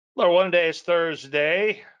Hello, one day is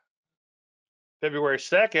Thursday, February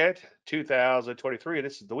 2nd, 2023.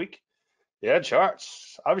 This is the week. Yeah,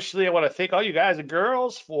 charts. Obviously, I want to thank all you guys and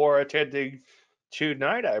girls for attending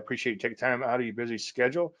tonight. I appreciate you taking time out of your busy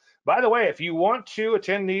schedule. By the way, if you want to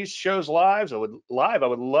attend these shows live, I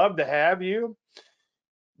would love to have you.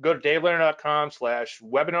 Go to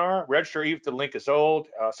davelandry.com/webinar. Register even if the link is old.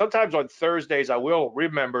 Sometimes on Thursdays, I will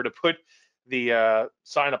remember to put the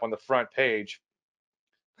sign up on the front page.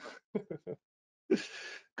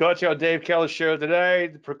 Caught you on Dave Keller's show today.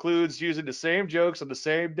 It precludes using the same jokes on the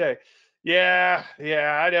same day. Yeah,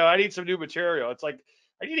 I know. I need some new material. It's like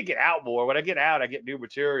I need to get out more. When I get out, I get new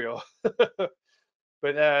material. But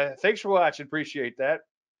thanks for watching. Appreciate that.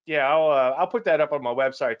 Yeah, I'll put that up on my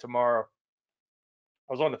website tomorrow.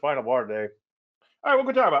 I was on the final bar today. All right, what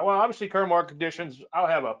we're talking about? Well, obviously current market conditions. I'll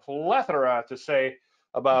have a plethora to say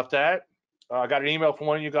about that. I got an email from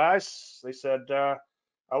one of you guys. They said,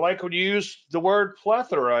 I like when you use the word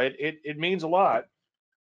plethora. It means a lot.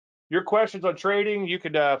 Your questions on trading, you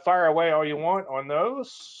could fire away all you want on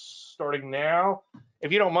those starting now.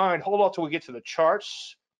 If you don't mind, hold on till we get to the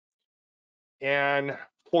charts and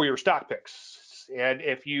for your stock picks. And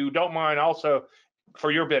if you don't mind, also for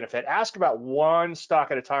your benefit, ask about one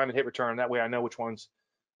stock at a time and hit return. That way I know which ones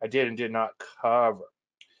I did and did not cover.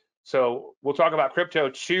 So we'll talk about crypto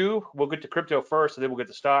too. We'll get to crypto first, and then we'll get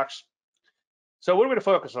to stocks. So what are we going to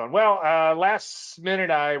focus on? Well, last minute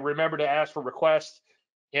I remembered to ask for requests.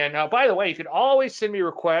 And by the way, you can always send me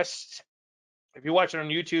requests if you're watching on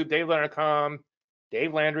YouTube, davelandry.com,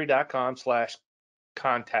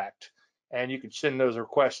 davelandry.com/contact. And you can send those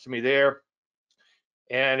requests to me there.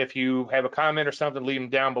 And if you have a comment or something, leave them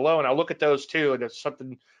down below, and I'll look at those too. And if it's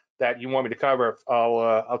something that you want me to cover,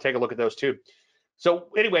 I'll take a look at those too. So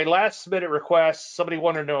anyway, last minute requests. Somebody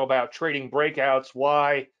wanted to know about trading breakouts.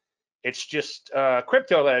 Why? It's just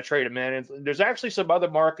crypto that I trade them in. And there's actually some other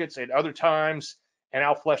markets at other times, and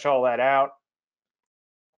I'll flesh all that out.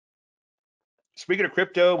 Speaking of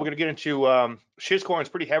crypto, we're going to get into shitcoins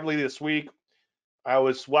pretty heavily this week. I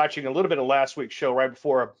was watching a little bit of last week's show right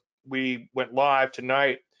before we went live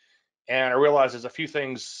tonight, and I realized there's a few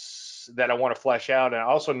things that I want to flesh out. And I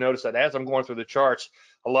also noticed that as I'm going through the charts,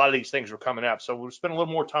 a lot of these things were coming up. So we'll spend a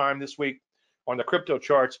little more time this week on the crypto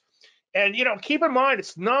charts. And keep in mind,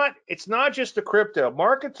 it's not just the crypto.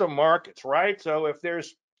 Markets are markets, right? So if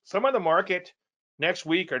there's some other market next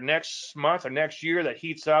week or next month or next year that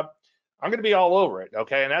heats up, I'm going to be all over it,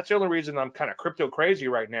 okay? And that's the only reason I'm kind of crypto crazy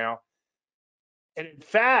right now. And in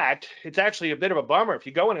fact, it's actually a bit of a bummer. If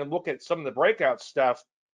you go in and look at some of the breakout stuff,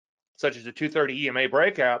 such as the 230 EMA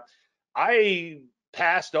breakout, I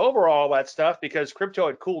passed over all that stuff because crypto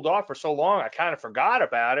had cooled off for so long, I kind of forgot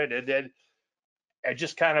about it. And then I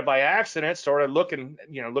just kind of by accident started looking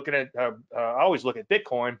at, I always look at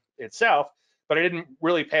Bitcoin itself, but I didn't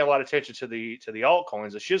really pay a lot of attention to the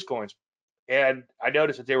altcoins, the shiz coins. And I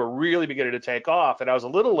noticed that they were really beginning to take off, and I was a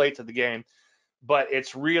little late to the game, but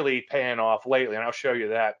it's really paying off lately, and I'll show you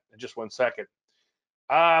that in just 1 second.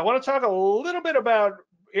 I want to talk a little bit about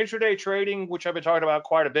intraday trading, which I've been talking about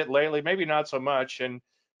quite a bit lately, maybe not so much and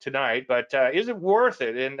tonight, but is it worth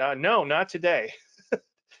it? And no, not today.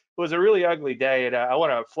 It was a really ugly day, and I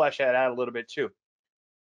want to flesh that out a little bit too.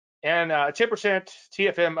 And 10%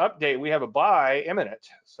 TFM update, we have a buy imminent.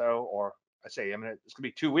 So, or I say imminent, it's gonna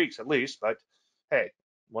be 2 weeks at least, but hey,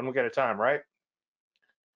 1 week at a time, right?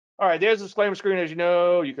 All right, there's the disclaimer screen. As you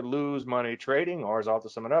know, you can lose money trading, or as I'll have to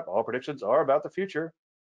sum it up, all predictions are about the future,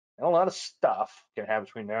 and a lot of stuff can happen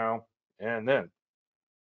between now and then.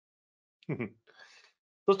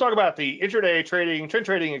 Let's talk about the intraday trading, trend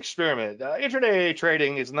trading experiment. Intraday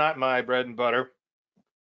trading is not my bread and butter,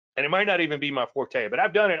 and it might not even be my forte, but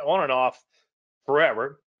I've done it on and off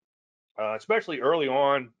forever, especially early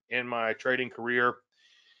on in my trading career.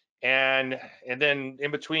 And then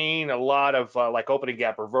in between, a lot of like opening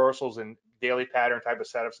gap reversals and daily pattern type of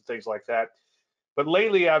setups and things like that. But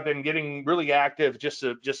lately, I've been getting really active just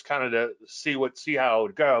kind of to see how it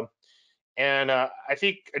would go. And I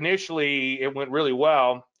think initially it went really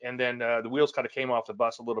well, and then the wheels kind of came off the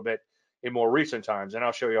bus a little bit in more recent times. And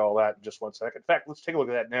I'll show you all that in just 1 second. In fact, let's take a look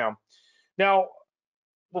at that now. Now,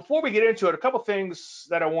 before we get into it, a couple things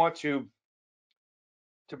that I want to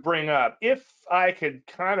bring up. If I could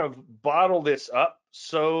kind of bottle this up,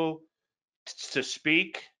 so to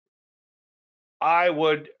speak, I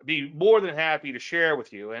would be more than happy to share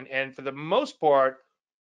with you. And for the most part,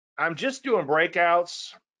 I'm just doing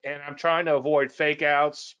breakouts, and I'm trying to avoid fake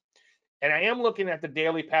outs. And I am looking at the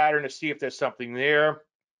daily pattern to see if there's something there.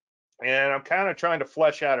 And I'm kind of trying to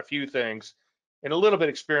flesh out a few things and a little bit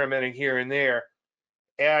experimenting here and there.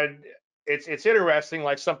 And it's interesting,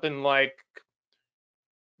 like something like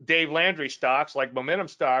Dave Landry stocks, like momentum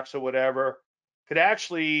stocks or whatever, could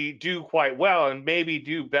actually do quite well and maybe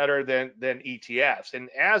do better than ETFs. And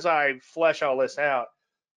as I flesh all this out,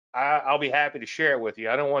 I'll be happy to share it with you.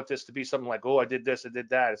 I don't want this to be something like, oh, I did this, I did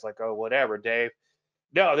that. It's like, oh, whatever, Dave.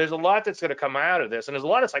 No, there's a lot that's going to come out of this, and there's a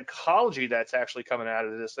lot of psychology that's actually coming out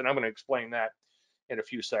of this, and I'm going to explain that in a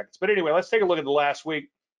few seconds. But anyway, let's take a look at the last week.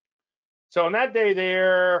 So on that day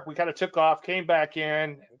there, we kind of took off, came back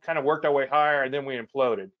in, kind of worked our way higher, and then we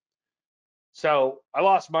imploded. So I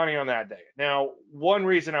lost money on that day. Now, one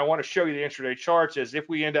reason I want to show you the intraday charts is if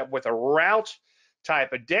we end up with a route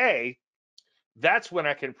type of day, that's when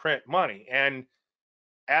I can print money. And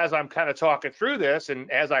as I'm kind of talking through this, and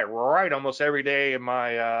as I write almost every day in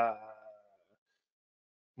my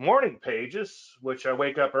morning pages, which I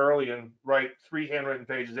wake up early and write 3 handwritten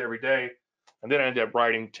pages every day, and then I end up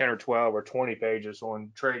writing 10 or 12 or 20 pages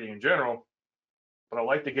on trading in general. But I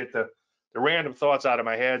like to get the random thoughts out of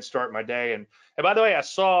my head, start my day. And by the way,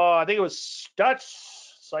 I think it was Dutch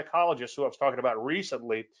psychologist who I was talking about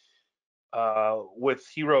recently.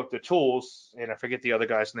 He wrote the tools, and I forget the other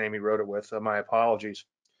guy's name he wrote it with. My apologies.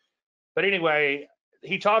 But anyway,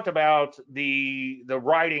 he talked about the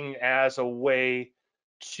writing as a way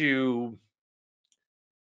to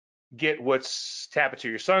get what's tap into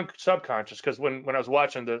your subconscious. Because when I was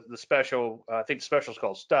watching the special, I think the special is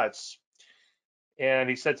called Stutz, and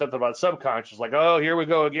he said something about subconscious, like, oh, here we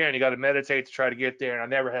go again. You got to meditate to try to get there. And I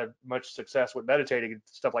never had much success with meditating and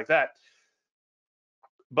stuff like that.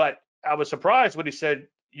 But I was surprised when he said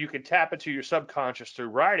you can tap into your subconscious through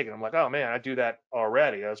writing. And I'm like, oh man, I do that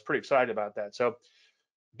already. I was pretty excited about that. So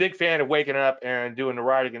big fan of waking up and doing the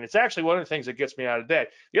writing. And it's actually one of the things that gets me out of bed.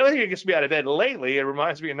 The other thing that gets me out of bed lately, it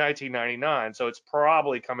reminds me of 1999. So it's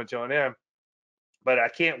probably coming to an end. But I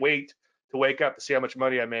can't wait to wake up to see how much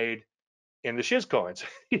money I made in the shiz coins.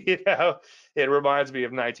 It reminds me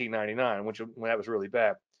of 1999, when that was really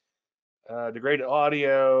bad. Degraded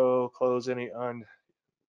audio, close any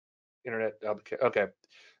internet. Okay.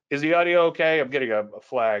 Is the audio okay? I'm getting a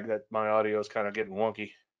flag that my audio is kind of getting wonky.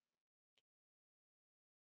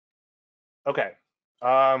 Okay.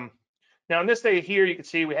 Now on this day here, you can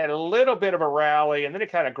see we had a little bit of a rally, and then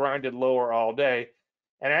it kind of grinded lower all day.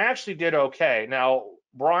 And I actually did okay. Now,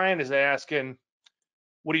 Brian is asking,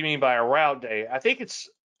 what do you mean by a route day? I think it's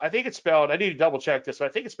spelled, I need to double check this, but I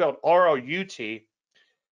think it's spelled R-O-U-T.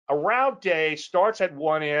 A route day starts at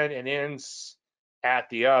one end and ends at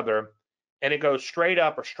the other, and it goes straight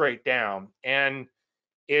up or straight down. And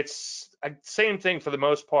it's same thing for the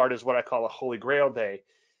most part as what I call a Holy Grail day.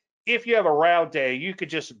 If you have a route day, you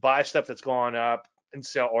could just buy stuff that's gone up and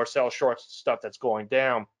sell short stuff that's going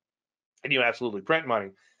down, and you absolutely print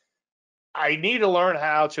money. I need to learn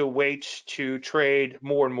how to wait to trade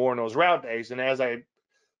more and more in those route days. And as I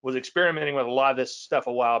was experimenting with a lot of this stuff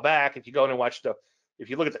a while back, if you go and watch if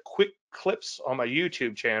you look at the quick clips on my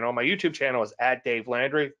YouTube channel is at Dave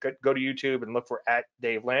Landry. Go to YouTube and look for at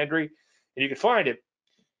Dave Landry, and you can find it.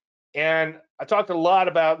 And I talked a lot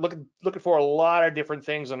about looking for a lot of different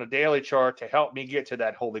things on a daily chart to help me get to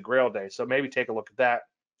that Holy Grail day. So maybe take a look at that.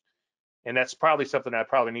 And that's probably something I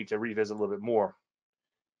probably need to revisit a little bit more.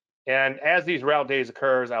 And as these route days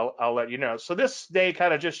occurs, I'll let you know. So this day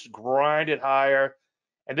kind of just grinded higher,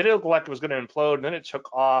 and then it looked like it was going to implode, and then it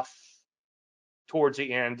took off towards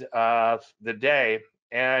the end of the day.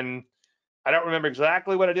 And I don't remember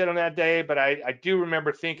exactly what I did on that day, but I do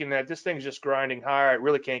remember thinking that this thing's just grinding higher. It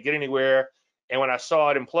really can't get anywhere. And when I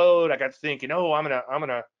saw it implode, I got to thinking, oh, I'm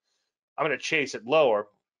gonna chase it lower.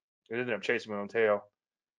 It ended up chasing my own tail.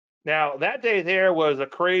 Now that day there was a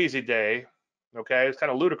crazy day. Okay, it was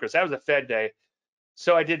kind of ludicrous. That was a Fed day.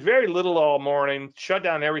 So I did very little all morning, shut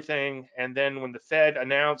down everything, and then when the Fed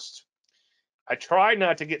announced, I tried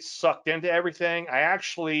not to get sucked into everything. I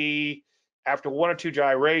actually, after one or two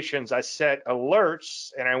gyrations, I set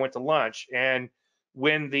alerts and I went to lunch. And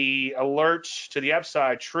when the alerts to the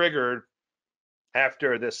upside triggered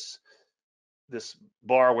after this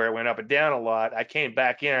bar where it went up and down a lot, I came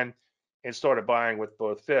back in and started buying with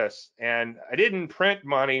both fists. And I didn't print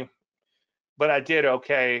money, but I did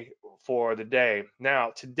okay for the day.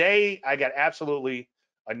 Now, today I got absolutely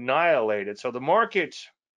annihilated. So the market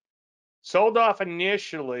sold off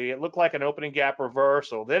initially. It looked like an opening gap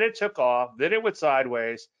reversal. Then it took off. Then it went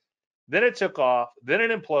sideways. Then it took off. Then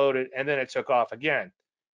it imploded. And then it took off again.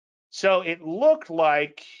 So it looked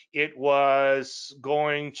like it was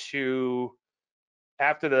going to,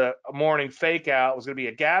 after the morning fake out, was going to be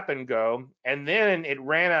a gap and go. And then it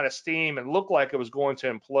ran out of steam and looked like it was going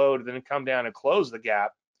to implode and then come down and close the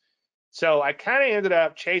gap. So I kind of ended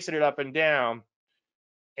up chasing it up and down.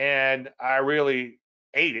 and I really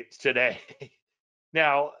ate it today.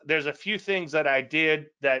 Now, there's a few things that I did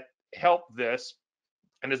that helped this,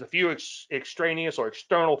 and there's a few extraneous or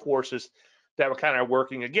external forces that were kind of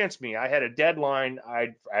working against me. I had a deadline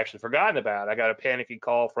I'd actually forgotten about. I got a panicky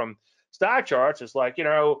call from Stock Charts. It's like,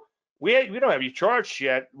 we don't have you charts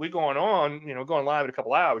yet. We going on, going live in a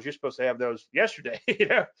couple hours. You're supposed to have those yesterday,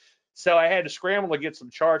 So I had to scramble to get some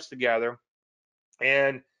charts together,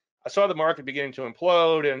 and I saw the market beginning to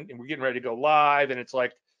implode, and we're getting ready to go live, and it's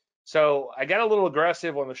like, so I got a little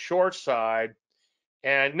aggressive on the short side,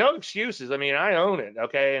 and no excuses. I mean, I own it,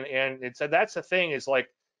 okay? And it's that's the thing, is like,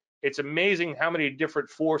 it's amazing how many different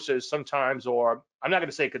forces sometimes, or I'm not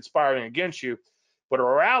going to say conspiring against you, but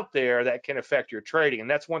are out there that can affect your trading. And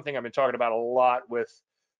that's one thing I've been talking about a lot with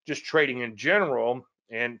just trading in general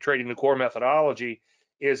and trading the core methodology,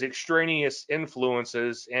 is extraneous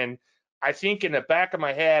influences. And I think in the back of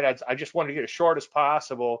my head, I just wanted to get as short as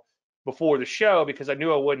possible before the show, because I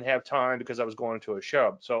knew I wouldn't have time because I was going to a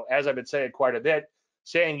show. So as I've been saying quite a bit,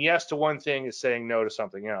 saying yes to one thing is saying no to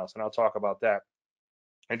something else. And I'll talk about that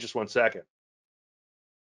in just 1 second.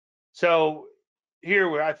 So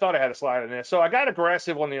here, I thought I had a slide on this. So I got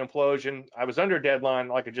aggressive on the implosion. I was under deadline,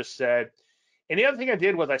 like I just said. And the other thing I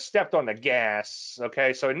did was I stepped on the gas.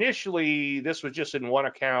 Okay, so initially this was just in one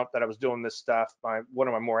account that I was doing this stuff, one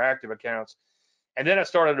of my more active accounts. And then I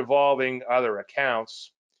started evolving other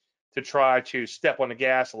accounts to try to step on the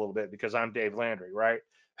gas a little bit, because I'm Dave Landry, right?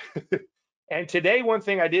 And today, one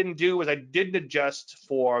thing I didn't do was I didn't adjust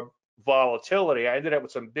for volatility. I ended up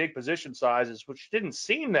with some big position sizes, which didn't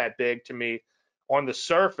seem that big to me on the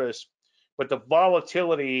surface, but the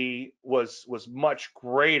volatility was much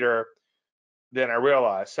greater than I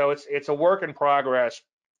realized. So it's a work in progress,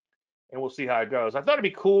 and we'll see how it goes. I thought it'd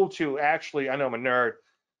be cool to actually, I know I'm a nerd.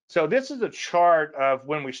 So this is a chart of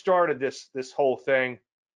when we started this whole thing.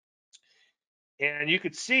 And you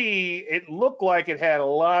could see it looked like it had a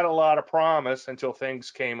lot of promise until things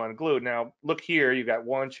came unglued. Now look here, you got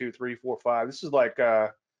 1, 2, 3, 4, 5. This is like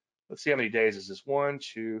let's see how many days is this. 1,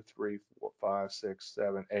 2, 3, 4, 5, 6,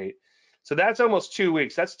 7, 8. So that's almost 2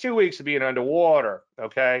 weeks. That's 2 weeks of being underwater.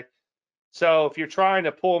 Okay. So if you're trying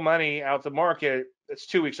to pull money out the market, it's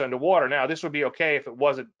 2 weeks underwater. Now this would be okay if it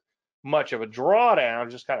wasn't much of a drawdown,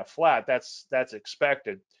 just kind of flat. That's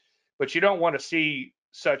expected. But you don't want to see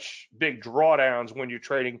such big drawdowns when you're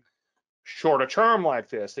trading shorter term like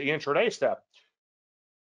this, the intraday stuff.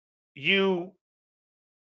 You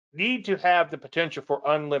need to have the potential for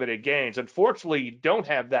unlimited gains. Unfortunately, you don't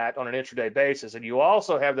have that on an intraday basis, and you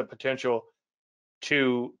also have the potential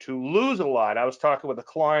to lose a lot. I was talking with a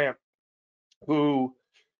client who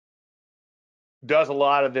does a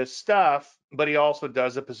lot of this stuff, but he also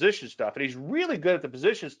does the position stuff, and he's really good at the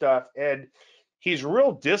position stuff, and he's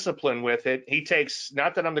real disciplined with it. He takes,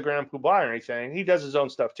 not that I'm the grand poobah or anything, he does his own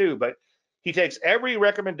stuff too, but he takes every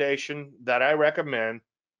recommendation that I recommend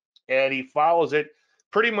and he follows it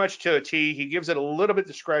pretty much to a T. He gives it a little bit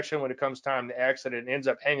discretion when it comes time to exit, and ends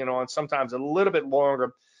up hanging on sometimes a little bit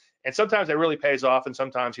longer. And sometimes it really pays off, and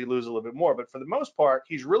sometimes he loses a little bit more. But for the most part,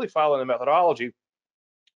 he's really following the methodology.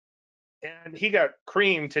 And he got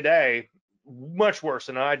creamed today, much worse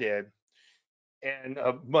than I did, and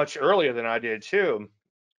much earlier than I did too.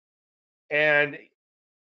 And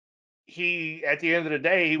he, at the end of the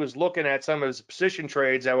day, he was looking at some of his position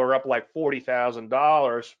trades that were up like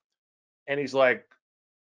 $40,000, and he's like,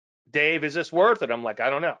 Dave, is this worth it? I'm like, I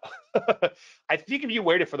don't know. I think if you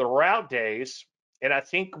waited for the route days, and I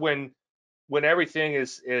think when everything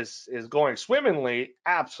is going swimmingly,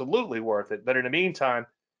 absolutely worth it. But in the meantime,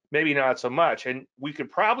 maybe not so much. And we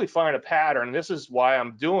could probably find a pattern. This is why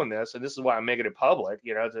I'm doing this, and this is why I'm making it public.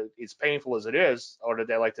 It's painful as it is on a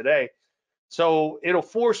day like today. So it'll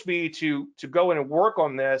force me to go in and work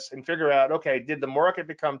on this and figure out, okay, did the market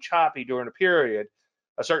become choppy during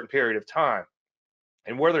a certain period of time?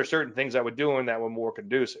 And were there certain things I was doing that were more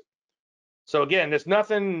conducive? So again, there's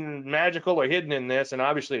nothing magical or hidden in this, and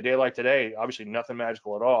obviously a day like today, obviously nothing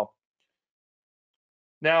magical at all.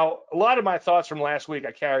 Now, a lot of my thoughts from last week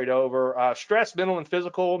I carried over. Stress, mental and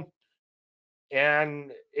physical,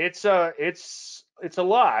 and it's a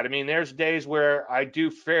lot. I mean, there's days where I do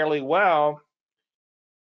fairly well,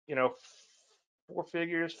 4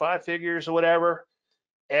 figures, 5 figures, or whatever,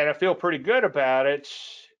 and I feel pretty good about it.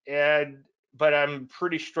 But I'm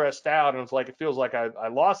pretty stressed out, and it feels like I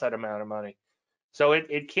lost that amount of money. So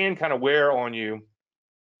it can kind of wear on you.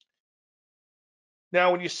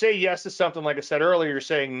 Now, when you say yes to something, like I said earlier, you're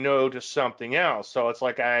saying no to something else. So it's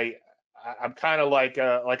like I'm kind of like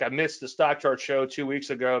I missed the stock chart show 2 weeks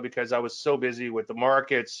ago because I was so busy with the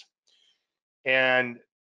markets, and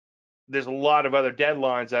there's a lot of other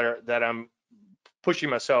deadlines that I'm pushing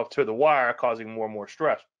myself to the wire, causing more and more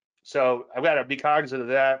stress. So I've got to be cognizant of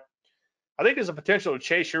that. I think there's a potential to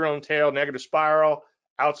chase your own tail, negative spiral,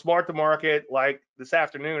 outsmart the market. Like this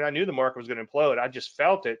afternoon, I knew the market was going to implode. I just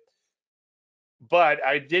felt it, but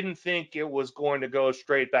I didn't think it was going to go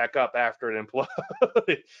straight back up after it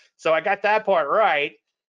imploded. So I got that part right.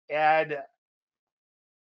 And,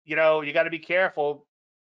 you know, you got to be careful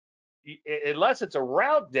unless it's a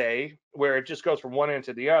route day where it just goes from one end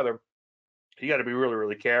to the other. You got to be really,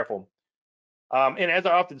 really careful. And as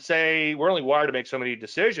I often say, we're only wired to make so many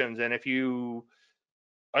decisions. And if you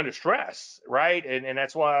under stress, right? And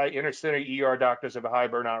that's why inner-center ER doctors have a high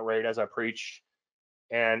burnout rate, as I preach,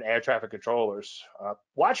 and air traffic controllers.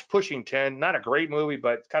 Watch Pushing 10, not a great movie,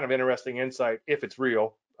 but kind of interesting insight if it's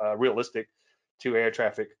realistic to air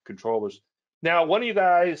traffic controllers. Now, one of you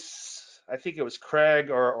guys, I think it was Craig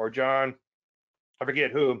or John, I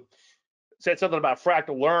forget who, said something about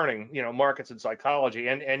fractal learning, you know, markets and psychology.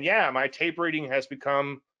 And yeah, my tape reading has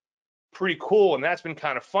become pretty cool, and that's been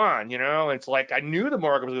kind of fun, you know. It's like I knew the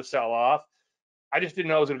market was going to sell off. I just didn't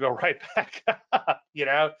know it was going to go right back up, you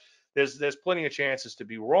know. There's plenty of chances to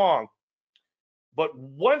be wrong. But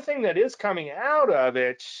one thing that is coming out of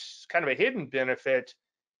it, kind of a hidden benefit,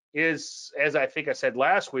 is, as I think I said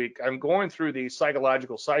last week, I'm going through these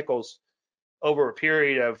psychological cycles over a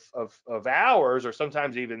period of hours or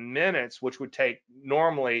sometimes even minutes, which would take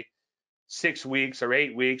normally 6 weeks or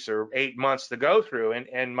 8 weeks or 8 months to go through.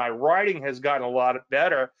 And my writing has gotten a lot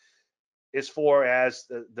better as far as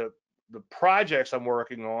the projects I'm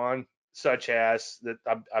working on, such as that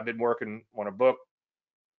I've been working on a book,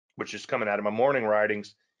 which is coming out of my morning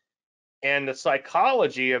writings. And the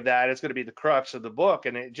psychology of that is going to be the crux of the book.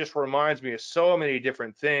 And it just reminds me of so many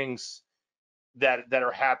different things that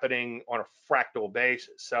are happening on a fractal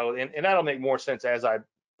basis. So, and that'll make more sense as I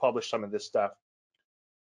publish some of this stuff.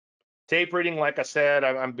 Tape reading, like I said,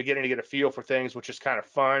 I'm beginning to get a feel for things, which is kind of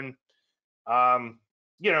fun.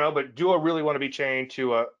 You know, but do I really want to be chained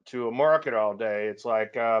to a market all day? It's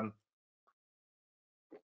like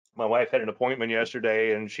my wife had an appointment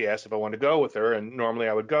yesterday, and she asked if I wanted to go with her, and normally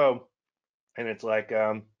I would go, and it's like,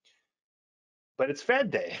 but it's Fed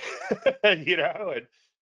day, you know, and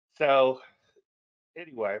so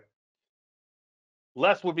anyway,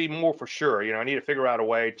 less would be more for sure. You know, I need to figure out a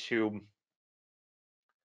way to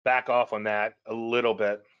back off on that a little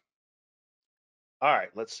bit. All right,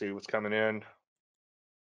 let's see what's coming in.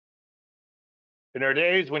 And there are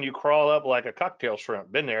days when you crawl up like a cocktail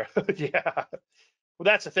shrimp. Been there. Yeah. Well,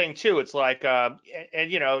 that's the thing too. It's like,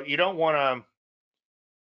 and you know, you don't want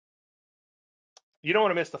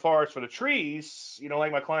to miss the forest for the trees. You know,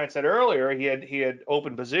 like my client said earlier, he had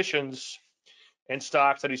open positions in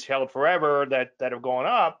stocks that he's held forever that have gone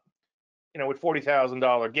up, you know, with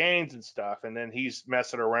 $40,000 gains and stuff. And then he's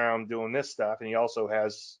messing around doing this stuff, and he also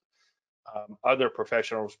has other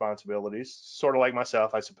professional responsibilities, sort of like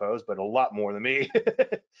myself, I suppose, but a lot more than me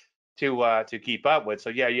to keep up with. So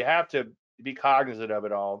yeah, you have to be cognizant of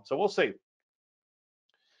it all. So we'll see.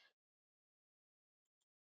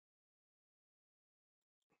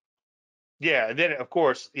 Yeah, and then of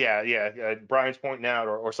course, Brian's pointing out,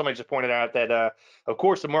 or somebody just pointed out that, of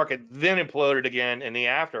course, the market then imploded again in the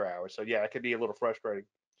after hours. So yeah, it could be a little frustrating.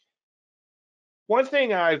 One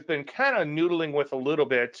thing I've been kind of noodling with a little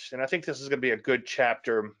bit, and I think this is going to be a good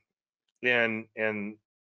chapter in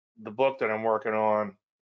the book that I'm working on,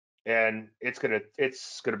 and it's gonna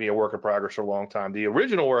be a work in progress for a long time. The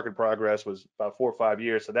original work in progress was about 4 or 5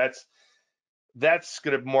 years, so that's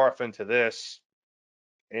gonna morph into this,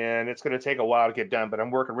 and it's gonna take a while to get done. But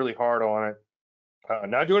I'm working really hard on it.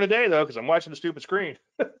 Not doing it today though, because I'm watching the stupid screen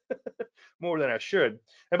more than I should.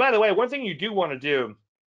 And by the way, one thing you do want to do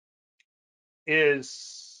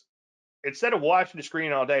is, instead of watching the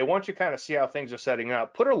screen all day, once you kind of see how things are setting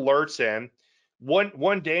up, put alerts in.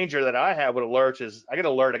 One danger that I have with alerts is I get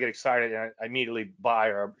an alert, I get excited, and I immediately buy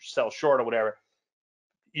or sell short or whatever.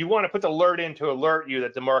 You want to put the alert in to alert you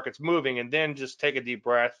that the market's moving, and then just take a deep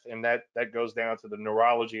breath, and that goes down to the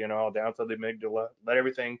neurology and all, down to the amygdala. Let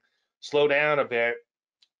everything slow down a bit,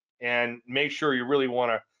 and make sure you really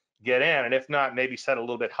want to get in. And if not, maybe set a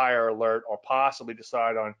little bit higher alert, or possibly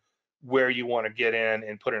decide on where you want to get in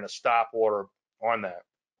and put in a stop order on that.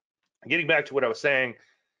 Getting back to what I was saying,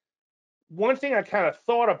 one thing I kind of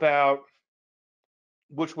thought about,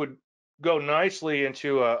 which would go nicely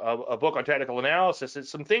into a book on technical analysis, is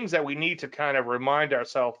some things that we need to kind of remind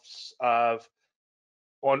ourselves of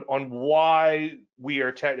on why we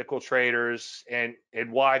are technical traders, and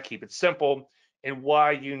why keep it simple, and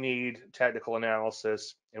why you need technical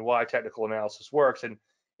analysis, and why technical analysis works.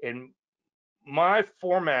 And my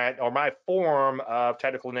format or my form of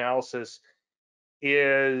technical analysis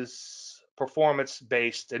is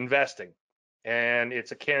performance-based investing, and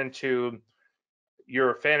it's akin to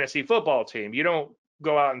your fantasy football team. You don't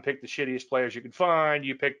go out and pick the shittiest players you can find.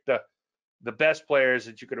 You pick the best players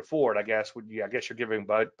that you could afford. I guess I guess you're giving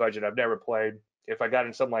budget. I've never played. If I got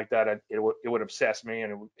in something like that, it would obsess me,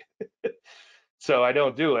 and so I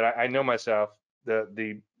don't do it. I know myself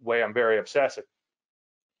the way I'm very obsessive.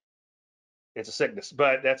 It's a sickness,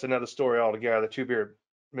 but that's another story altogether. The 2 beer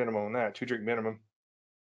minimum on that, 2 drink minimum.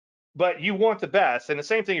 But you want the best, and the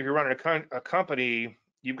same thing if you're running a company.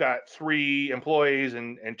 You've got 3 employees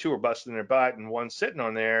and 2 are busting their butt and 1 sitting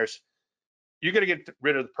on theirs. You're going to get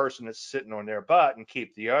rid of the person that's sitting on their butt and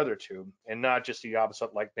keep the other 2, and not just the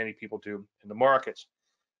opposite like many people do in the markets.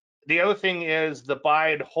 The other thing is the buy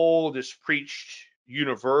and hold is preached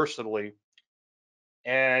universally,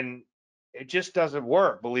 and it just doesn't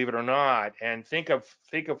work, believe it or not. And think of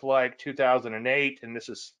like 2008, and this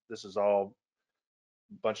is all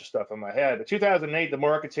a bunch of stuff in my head. But 2008, the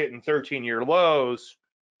market's hitting 13-year lows,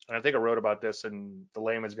 and I think I wrote about this in the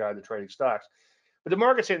Layman's Guide to Trading Stocks. But the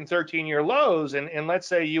market's hitting 13-year lows, and let's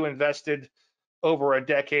say you invested over a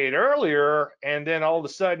decade earlier, and then all of a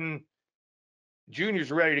sudden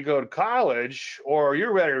junior's ready to go to college, or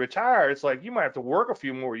you're ready to retire. It's like you might have to work a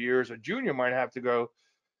few more years. A junior might have to go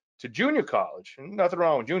to junior college. And nothing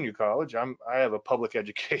wrong with junior college. I have a public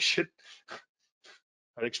education.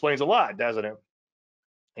 That explains a lot, doesn't it?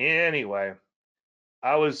 Anyway,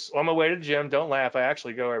 I was on my way to the gym. Don't laugh. I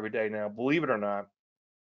actually go every day now, believe it or not.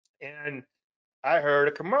 And I heard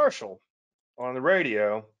a commercial on the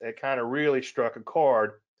radio that kind of really struck a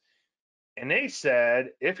chord. And they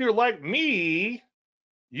said, if you're like me,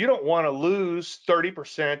 you don't want to lose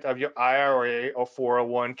 30% of your IRA or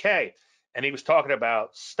 401k. And he was talking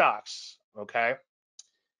about stocks. Okay.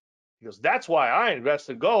 He goes, that's why I invest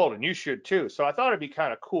in gold and you should too. So I thought it'd be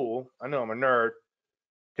kind of cool. I know I'm a nerd.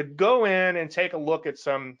 To go in and take a look at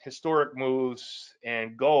some historic moves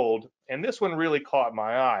in gold. And this one really caught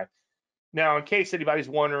my eye. Now, in case anybody's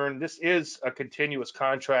wondering, this is a continuous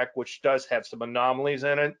contract, which does have some anomalies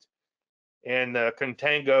in it. And the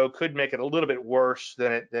contango could make it a little bit worse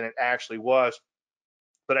than it actually was.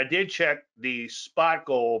 But I did check the spot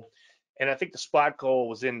gold, and I think the spot gold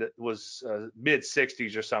was mid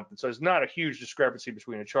 60s or something. So there's not a huge discrepancy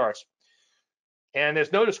between the charts. And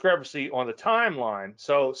there's no discrepancy on the timeline.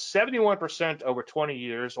 So 71% over 20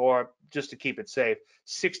 years, or just to keep it safe,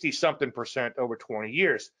 60 something percent over 20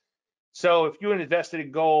 years. So if you invested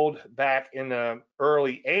in gold back in the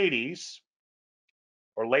early 80s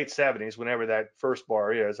or late 70s, whenever that first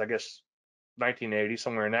bar is, I guess 1980,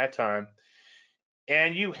 somewhere in that time,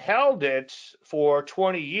 and you held it for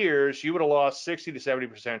 20 years, you would have lost 60 to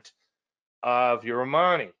 70% of your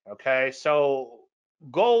money. Okay, so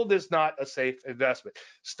gold is not a safe investment.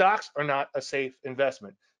 Stocks are not a safe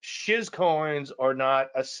investment. Shiz coins are not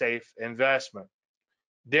a safe investment.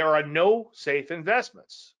 There are no safe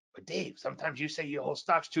investments. But Dave, sometimes you say you hold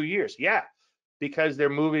stocks 2 years. Yeah, because they're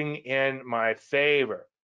moving in my favor.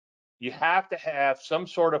 You have to have some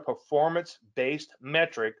sort of performance-based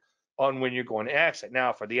metric on when you're going to exit.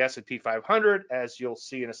 Now, for the S&P 500, as you'll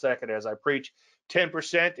see in a second as I preach,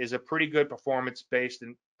 10% is a pretty good performance-based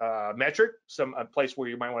metric, a place where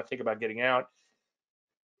you might want to think about getting out.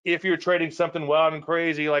 If you're trading something wild and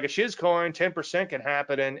crazy like a shiz coin, 10% can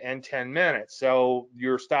happen in 10 minutes. So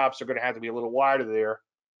your stops are going to have to be a little wider there.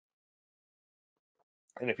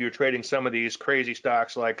 And if you're trading some of these crazy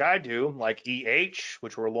stocks like I do, like EH,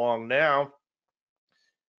 which we're long now,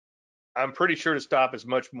 I'm pretty sure the stop is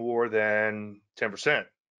much more than 10%.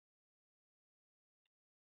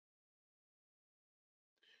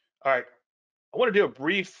 All right. I want to do a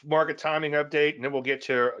brief market timing update, and then we'll get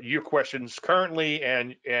to your questions currently,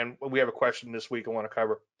 and we have a question this week I want to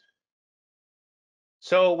cover.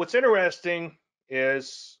 So what's interesting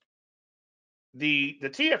is the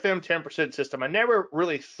TFM 10% system. I never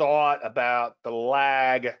really thought about the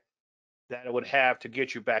lag that it would have to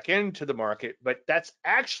get you back into the market, but that's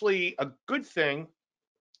actually a good thing.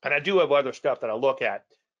 And I do have other stuff that I look at,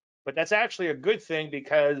 but that's actually a good thing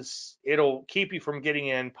because it'll keep you from getting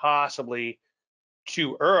in possibly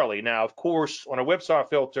too early. Now, of course, on a whipsaw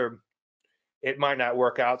filter, it might not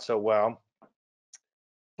work out so well.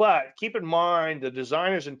 But keep in mind, the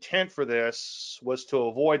designer's intent for this was to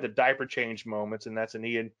avoid the diaper change moments, and that's an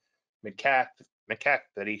Ian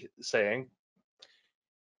McCafferty saying.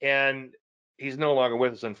 And he's no longer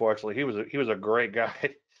with us, unfortunately. He was a great guy. I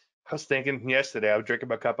was thinking yesterday, I was drinking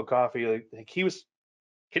my cup of coffee. Like he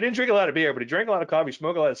didn't drink a lot of beer, but he drank a lot of coffee,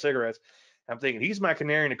 smoked a lot of cigarettes. I'm thinking he's my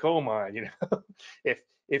canary in the coal mine. You know, if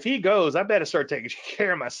if he goes, I better start taking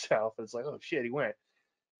care of myself. It's like, oh shit, he went.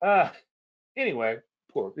 Uh, anyway,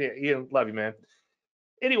 poor, yeah, Ian, love you, man.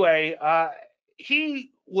 Anyway,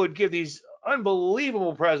 he would give these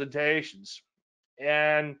unbelievable presentations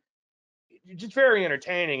and just very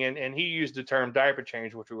entertaining. And he used the term diaper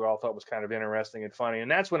change, which we all thought was kind of interesting and funny. And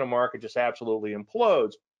that's when a market just absolutely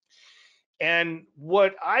implodes. And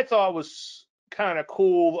what I thought was kind of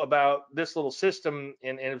cool about this little system,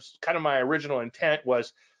 and it was kind of my original intent,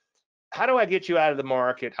 was how do I get you out of the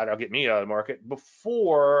market? How do I get me out of the market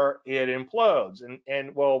before it implodes?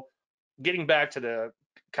 And well, getting back to the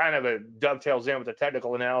kind of a dovetails in with the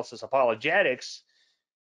technical analysis apologetics,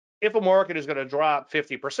 if a market is going to drop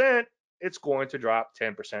 50%, it's going to drop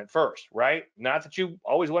 10% first, right? Not that you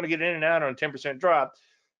always want to get in and out on a 10% drop,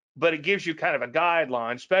 but it gives you kind of a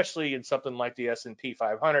guideline, especially in something like the S&P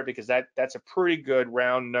 500, because that's a pretty good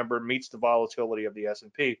round number, meets the volatility of the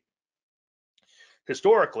S&P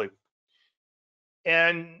historically.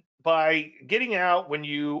 And by getting out when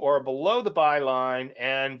you are below the buy line,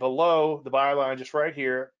 and below the buy line just right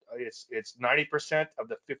here, it's 90% of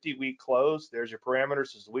the 50-week close. There's your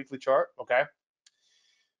parameters. This is the weekly chart, okay?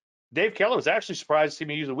 Dave Keller was actually surprised to see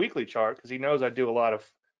me use a weekly chart because he knows I do a lot of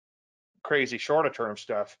crazy shorter term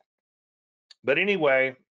stuff. But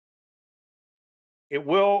anyway,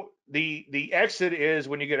 the exit is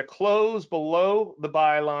when you get a close below the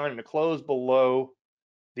buy line and a close below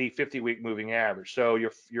the 50-week moving average. So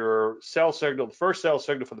your sell signal, the first sell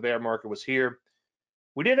signal for the bear market was here.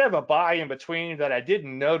 We did have a buy in between that I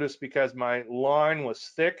didn't notice because my line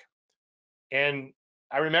was thick. And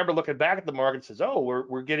I remember looking back at the market and says, oh,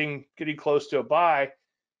 we're getting close to a buy.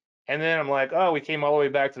 And then I'm like, oh, we came all the way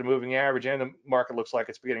back to the moving average, and the market looks like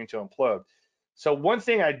it's beginning to implode. So one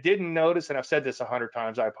thing I didn't notice, and I've said this 100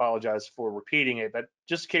 times, I apologize for repeating it, but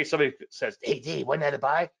just in case somebody says, hey, D, wasn't that a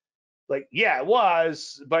buy? Like, yeah, it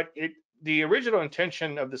was, but the original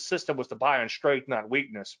intention of the system was to buy on strength, not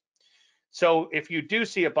weakness. So if you do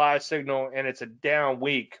see a buy signal and it's a down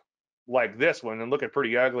week like this one and looking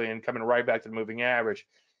pretty ugly and coming right back to the moving average,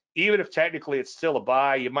 even if technically it's still a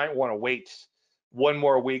buy, you might want to wait one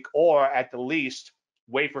more week, or at the least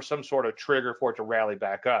wait for some sort of trigger for it to rally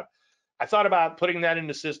back up. I thought about putting that in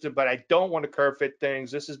the system, but I don't want to curve fit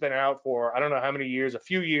things. This has been out for I don't know how many years, a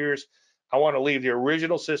few years. I want to leave the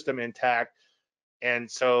original system intact.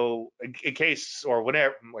 And so in case, or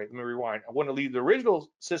whenever, wait, let me rewind. I want to leave the original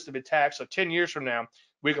system intact. So 10 years from now,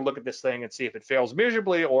 we can look at this thing and see if it fails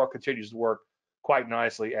miserably or continues to work quite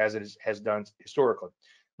nicely as it has done historically.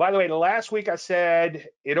 By the way, the last week I said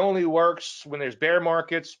it only works when there's bear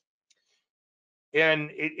markets, and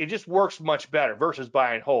it just works much better versus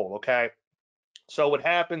buy and hold, okay? So what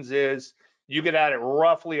happens is you get out at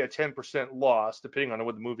roughly a 10% loss, depending on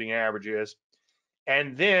what the moving average is,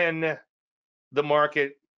 and then the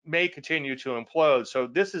market may continue to implode. So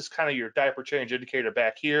this is kind of your diaper change indicator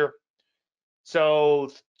back here. So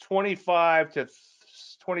 25 to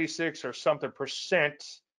 26 or something percent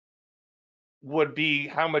would be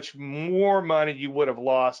how much more money you would have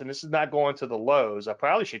lost. And this is not going to the lows. I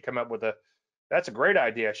probably should come up with that's a great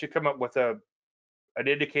idea. I should come up with an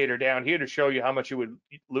indicator down here to show you how much you would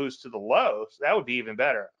lose to the lows. That would be even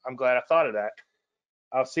better. I'm glad I thought of that.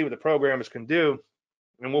 I'll see what the programmers can do,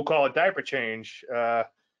 and we'll call it diaper change.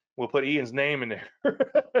 We'll put Ian's name in there.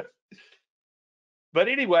 But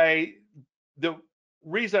anyway, the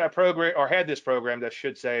reason I had this program, I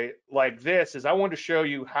should say, like this, is I wanted to show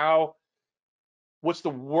you what's the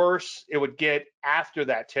worst it would get after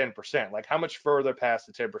that 10%. Like how much further past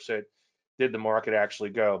the 10% did the market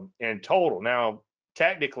actually go in total? Now,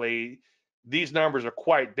 technically, these numbers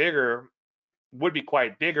are would be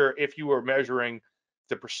quite bigger if you were measuring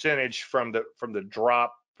the percentage from the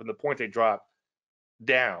point they drop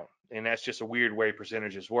down. And that's just a weird way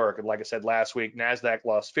percentages work. And like I said last week, NASDAQ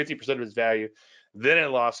lost 50% of its value, then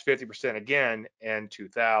it lost 50% again in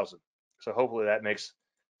 2000. So hopefully that makes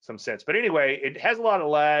some sense. But anyway, it has a lot of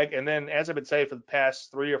lag. And then, as I've been saying for the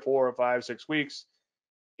past 3 or 4 or 5, 6 weeks,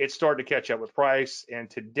 it's starting to catch up with price. And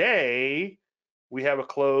today we have a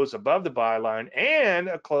close above the buy line and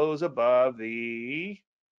a close above the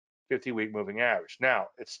 50-week moving average. Now,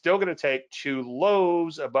 it's still going to take 2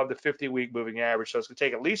 lows above the 50-week moving average. So it's going to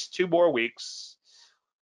take at least 2 more weeks.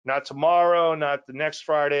 Not tomorrow, not the next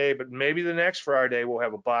Friday, but maybe the next Friday we'll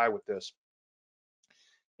have a buy with this.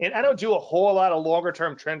 And I don't do a whole lot of longer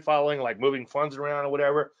term trend following, like moving funds around or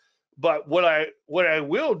whatever. But what I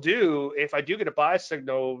will do, if I do get a buy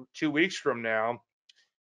signal 2 weeks from now,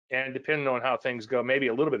 and depending on how things go, maybe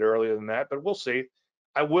a little bit earlier than that, but we'll see.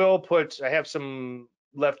 I have some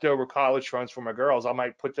leftover college funds for my girls. I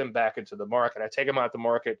might put them back into the market. I take them out the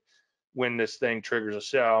market when this thing triggers a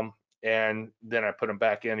sell, and then I put them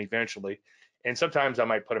back in eventually. And sometimes I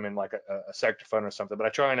might put them in like a sector fund or something, but I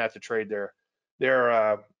try not to trade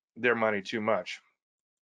their money too much.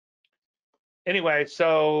 Anyway,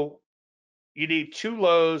 so you need two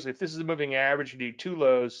lows. If this is a moving average, you need two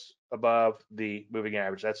lows above the moving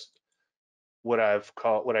average. That's what I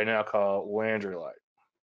now call Landry light.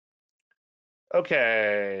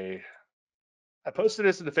 Okay. I posted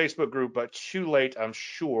this in the Facebook group, but too late, I'm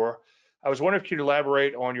sure. I was wondering if you could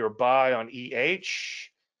elaborate on your buy on EH.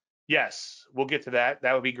 Yes, we'll get to that.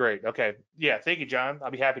 That would be great. Okay. Yeah, thank you, John.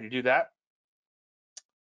 I'll be happy to do that.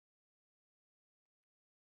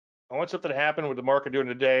 I want something to happen with the market during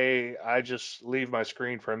the day. I just leave my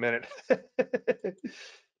screen for a minute.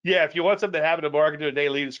 Yeah, if you want something to happen to the market during the day,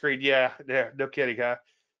 leave the screen. Yeah, no kidding, huh?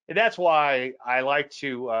 And that's why I like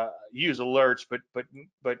to use alerts.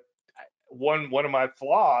 But one of my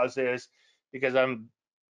flaws is because I'm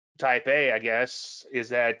type A, I guess, is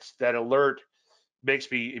that alert makes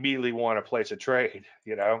me immediately want to place a trade,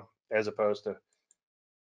 as opposed to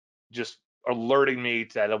just alerting me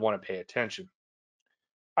that I want to pay attention.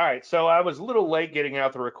 All right, so I was a little late getting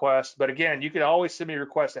out the request, but again, you can always send me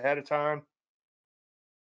requests ahead of time,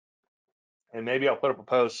 and maybe I'll put up a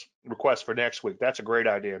post request for next week. That's a great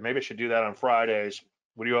idea. Maybe I should do that on Fridays.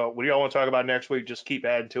 What do y'all want to talk about next week? Just keep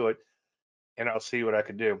adding to it, and I'll see what I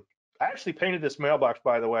can do. I actually painted this mailbox,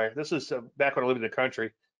 by the way. This is back when I lived in the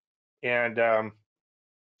country, and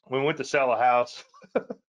when we went to sell a house,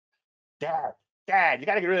 Dad, you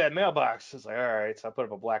got to get rid of that mailbox. It's like, all right, so I put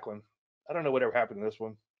up a black one. I don't know whatever happened to this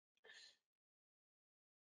one.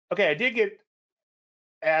 Okay, I did get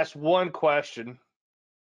asked one question.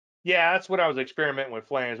 Yeah, that's when I was experimenting with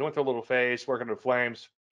flames. I went through a little phase working with flames.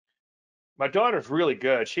 My daughter's really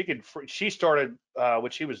good. She started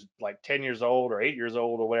when she was like 10 years old or 8 years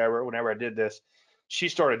old or whatever. Whenever I did this, she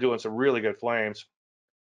started doing some really good flames,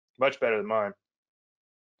 much better than mine.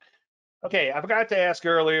 Okay, I forgot to ask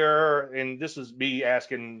earlier, and this is me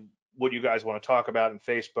asking what you guys want to talk about in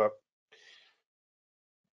Facebook.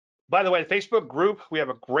 By the way, the Facebook group, we have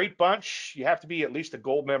a great bunch. You have to be at least a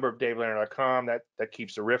gold member of DaveLandry.com. That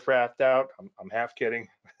keeps the riffraff out. I'm half kidding.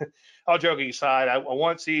 All joking aside, I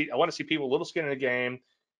want to see people a little skin in the game,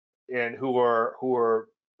 and who are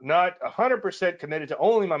not 100% committed to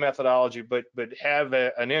only my methodology, but have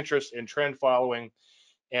an interest in trend following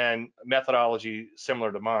and methodology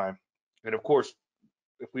similar to mine. And of course,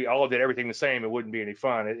 if we all did everything the same, it wouldn't be any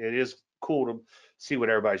fun. It is cool to see what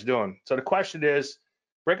everybody's doing. So the question is,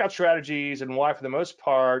 breakout strategies and why, for the most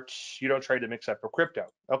part, you don't trade the mix up for crypto.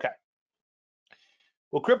 Okay.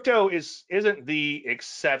 Well, crypto isn't the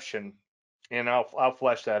exception, and I'll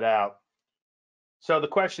flesh that out. So the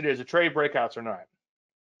question is, a trade breakouts or not?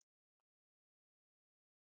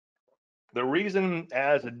 The reason,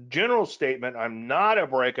 as a general statement, I'm not a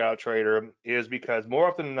breakout trader is because more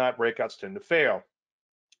often than not, breakouts tend to fail,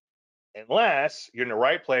 unless you're in the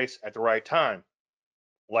right place at the right time,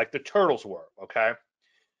 like the turtles were. Okay.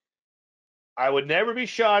 I would never be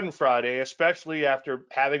Schadenfreude, especially after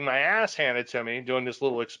having my ass handed to me doing this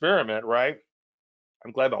little experiment, right?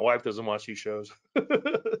 I'm glad my wife doesn't watch these shows.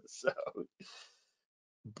 So,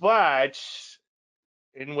 but,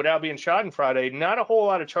 and without being Schadenfreude, not a whole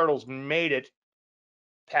lot of turtles made it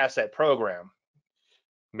past that program.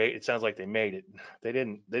 It sounds like they made it. They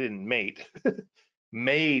didn't mate.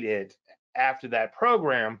 Made it after that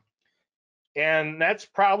program. And that's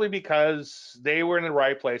probably because they were in the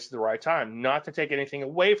right place at the right time. Not to take anything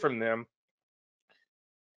away from them,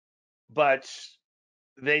 but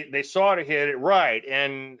they saw to hit it right.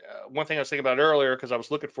 And one thing I was thinking about earlier, because I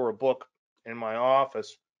was looking for a book in my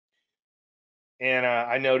office, and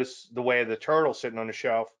I noticed the way the turtle sitting on the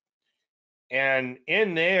shelf, and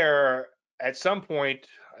in there, at some point,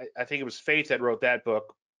 I think it was Faith that wrote that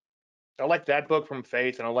book. I like that book from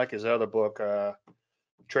Faith, and I like his other book,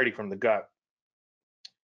 Trading from the Gut.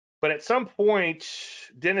 But at some point,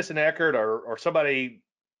 Dennis and Eckert, or somebody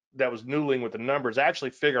that was noodling with the numbers,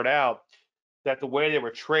 actually figured out that the way they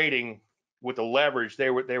were trading with the leverage, they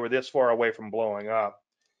were this far away from blowing up,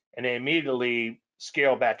 and they immediately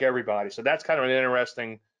scaled back everybody. So that's kind of an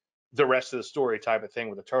interesting, the rest of the story type of thing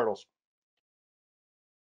with the turtles.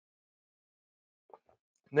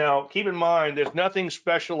 Now, keep in mind, there's nothing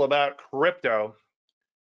special about crypto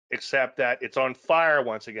except that it's on fire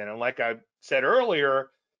once again. And like I said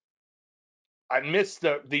earlier, I missed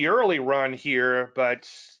the early run here, but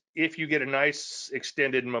if you get a nice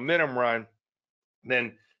extended momentum run,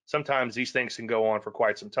 then sometimes these things can go on for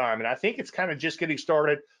quite some time. And I think it's kind of just getting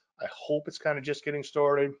started. I hope it's kind of just getting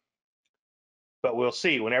started, but we'll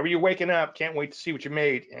see. Whenever you're waking up, can't wait to see what you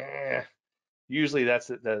made. Usually that's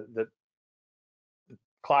the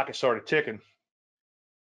clock has started ticking.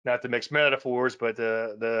 Not to mix metaphors, but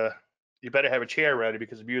you better have a chair ready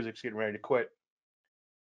because the music's getting ready to quit.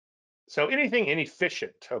 So anything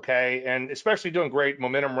inefficient, okay, and especially doing great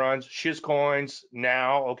momentum runs, shiz coins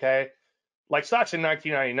now, okay, like stocks in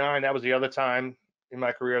 1999. That was the other time in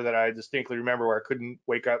my career that I distinctly remember where I couldn't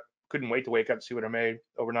wait to wake up to see what I made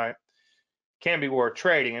overnight. Can be worth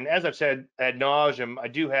trading. And as I've said ad nauseum, I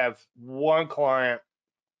do have one client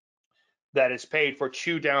that is paid for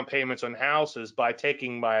 2 down payments on houses by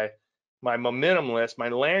taking my momentum list, my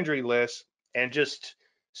Landry list, and just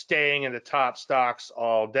staying in the top stocks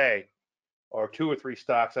all day, or 2 or 3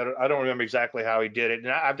 stocks. I don't remember exactly how he did it. And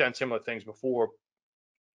I've done similar things before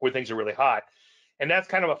where things are really hot. And that's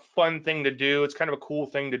kind of a fun thing to do. It's kind of a cool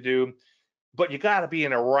thing to do, but you got to be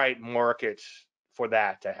in the right market for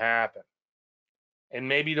that to happen. And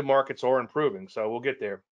maybe the markets are improving, so we'll get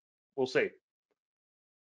there. We'll see.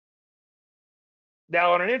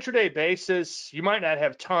 Now, on an intraday basis, you might not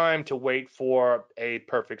have time to wait for a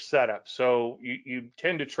perfect setup. So you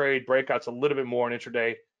tend to trade breakouts a little bit more on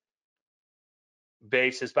intraday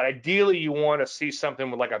basis, but ideally you want to see something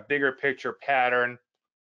with like a bigger picture pattern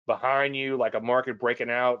behind you, like a market breaking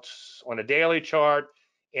out on a daily chart.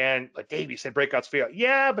 And like Dave, you said breakouts fail.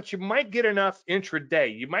 Yeah, but you might get enough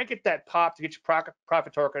intraday. You might get that pop to get your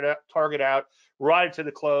profit target out right to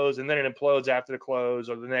the close, and then it implodes after the close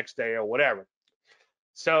or the next day or whatever.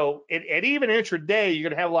 So at even intraday, you're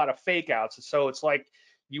going to have a lot of fake outs. So it's like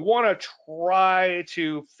you want to try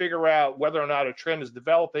to figure out whether or not a trend is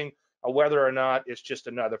developing or whether or not it's just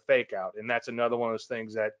another fake out. And that's another one of those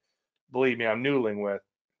things that, believe me, I'm noodling with.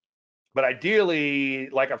 But ideally,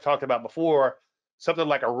 like I've talked about before, something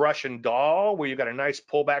like a Russian doll where you've got a nice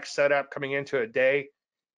pullback setup coming into a day,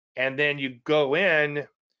 and then you go in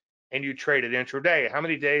and you trade it intraday. How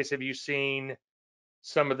many days have you seen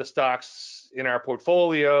some of the stocks in our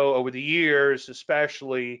portfolio over the years,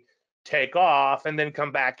 especially take off and then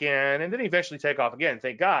come back in and then eventually take off again,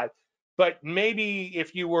 thank God. But maybe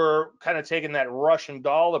if you were kind of taking that Russian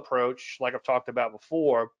doll approach, like I've talked about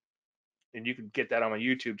before, and you can get that on my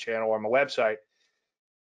YouTube channel or my website,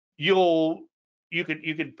 you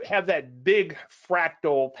could have that big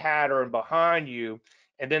fractal pattern behind you,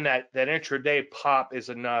 and then that intraday pop is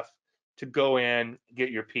enough to go in,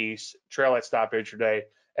 get your piece, trail that stop intraday,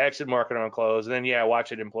 exit market on close, and then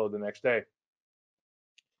watch it implode the next day.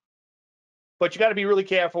 But you got to be really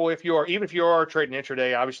careful even if you are trading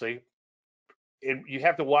intraday, obviously, you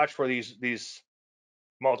have to watch for these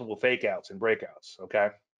multiple fake outs and breakouts, okay?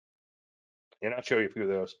 And I'll show you a few of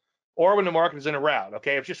those. Or when the market is in a rout,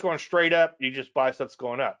 okay? If it's just going straight up, you just buy stuff that's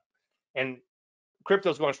going up. And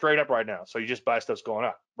crypto's going straight up right now, so you just buy stuff's going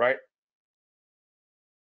up, right?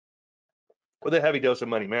 With a heavy dose of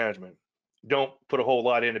money management. Don't put a whole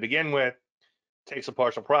lot in to begin with, take some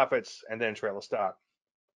partial profits, and then trail a stock.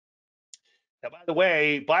 Now, by the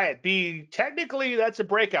way, buy it B, technically that's a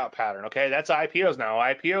breakout pattern, okay? That's IPOs now.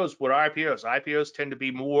 What are IPOs? IPOs tend to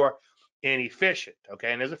be more inefficient,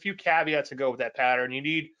 okay? And there's a few caveats to go with that pattern. You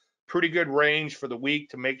need pretty good range for the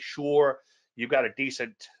week to make sure you've got a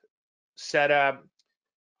decent setup.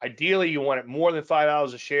 Ideally, you want it more than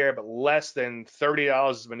 $5 a share, but less than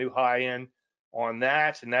 $30 is my new high end on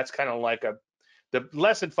that. And that's kind of like the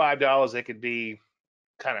less than $5, they could be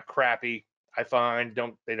kind of crappy. I find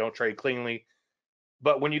they don't trade cleanly.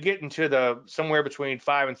 But when you get into the somewhere between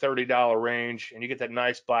 $5 and $30 range, and you get that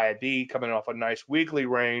nice buy at B coming off a nice weekly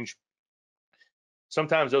range,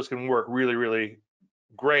 sometimes those can work really, really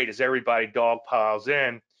great as everybody dog piles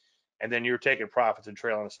in, and then you're taking profits and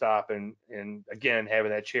trailing a stop, and again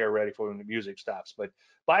having that chair ready for when the music stops. But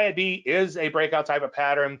buy at B is a breakout type of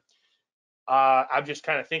pattern. I'm just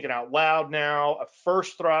kind of thinking out loud now. A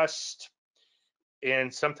first thrust,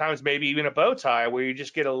 and sometimes maybe even a bow tie where you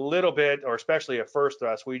just get a little bit, or especially a first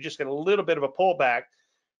thrust where you just get a little bit of a pullback.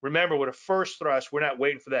 Remember, with a first thrust, we're not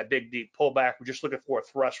waiting for that big deep pullback. We're just looking for a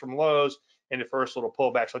thrust from lows and the first little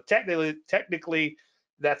pullback. So technically,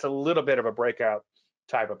 that's a little bit of a breakout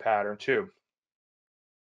type of pattern too.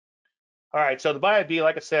 All right, so the buy at B,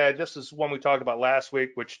 like I said, this is one we talked about last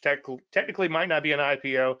week, which technically might not be an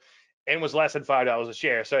IPO and was less than $5 a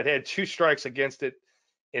share. So it had 2 strikes against it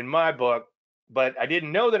in my book, but I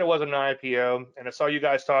didn't know that it wasn't an IPO, and I saw you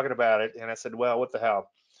guys talking about it, and I said, well, what the hell?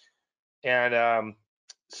 And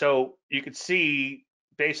so you could see,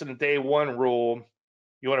 based on the day one rule,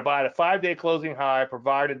 you want to buy at a 5-day closing high,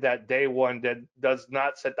 provided that day one does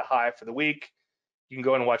not set the high for the week. You can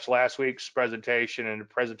go and watch last week's presentation and the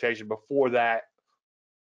presentation before that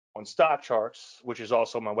on stock charts, which is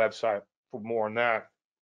also my website for more on that.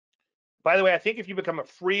 By the way, I think if you become a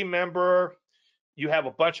free member, you have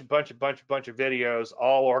a bunch of videos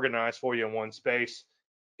all organized for you in one space.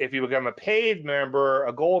 If you become a paid member,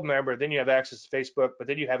 a gold member, then you have access to Facebook, but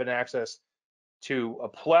then you have an access to a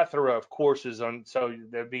plethora of courses on, so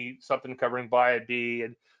there'd be something covering buy a bee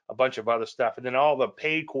and a bunch of other stuff. And then all the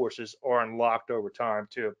paid courses are unlocked over time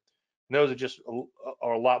too. And those are just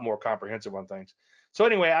are a lot more comprehensive on things. So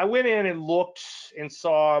anyway, I went in and looked and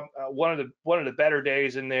saw one of the better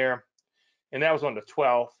days in there, and that was on the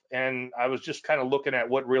 12th. And I was just kind of looking at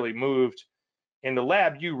what really moved, and the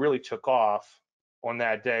Lab U really took off on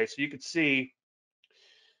that day. So you could see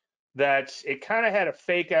that it kind of had a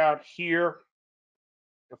fake out here.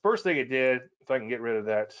 The first thing it did, if I can get rid of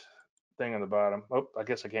that thing on the bottom. Oh, I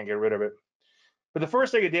guess I can't get rid of it. But the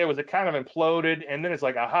first thing it did was it kind of imploded, and then it's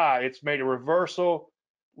like, aha, it's made a reversal.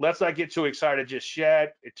 Let's not get too excited just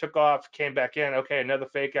yet. It took off, came back in. Okay, another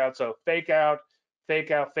fake out. So fake out,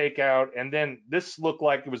 fake out, fake out. And then this looked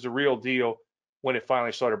like it was the real deal when it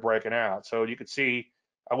finally started breaking out. So you could see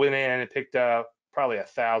I went in and picked up probably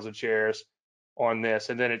 1,000 shares on this,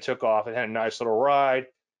 and then it took off. It had a nice little ride.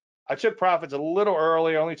 I took profits a little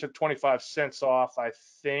early. I only took 25 cents off, I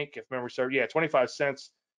think, if memory serves. Yeah, 25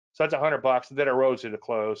 cents. So that's $100, and then it rose to the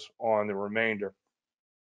close on the remainder.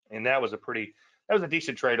 And that was a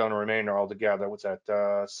decent trade on the remainder altogether. What's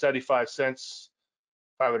that? 75 cents,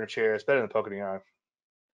 500 shares, better than poking the eye.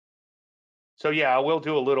 So yeah, I will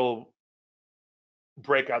do a little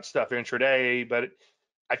breakout stuff intraday, but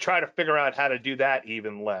I try to figure out how to do that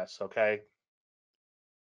even less. Okay.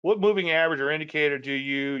 What moving average or indicator do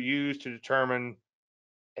you use to determine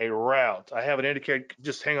a route? I have an indicator.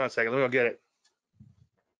 Just hang on a second. Let me go get it.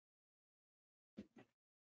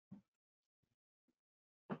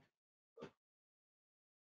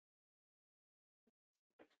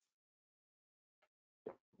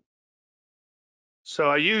 So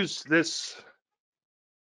I use this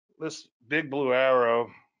big blue arrow,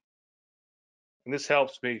 and this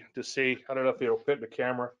helps me to see. I don't know if it'll fit in the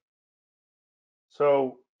camera.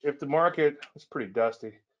 So if the market, it's pretty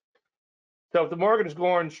dusty. So if the market is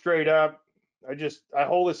going straight up, I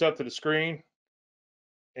hold this up to the screen,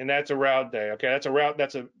 and that's a route day. Okay, that's a route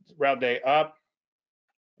day up.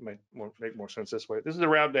 It might make more sense this way. This is a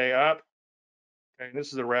route day up, okay, and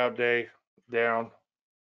this is a route day down.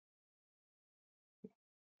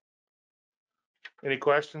 Any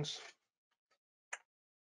questions?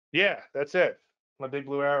 Yeah, that's it. My big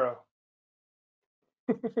blue arrow.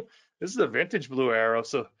 This is a vintage blue arrow.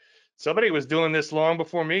 So somebody was doing this long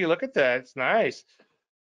before me. Look at that. It's nice.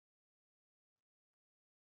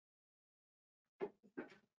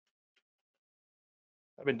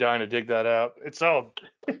 I've been dying to dig that out. It's all.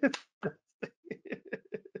 So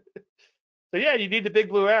yeah, you need the big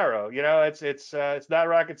blue arrow. You know, it's not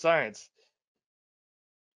rocket science.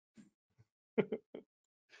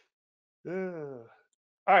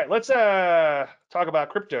 All right, let's talk about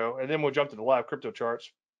crypto, and then we'll jump to the live crypto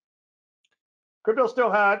charts. Crypto's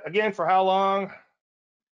still hot. Again, for how long?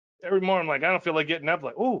 Every morning, I'm like, I don't feel like getting up.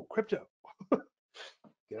 Like, ooh, crypto.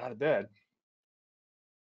 Get out of bed.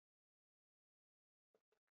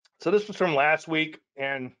 So this was from last week,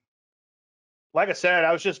 and like I said,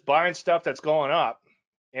 I was just buying stuff that's going up.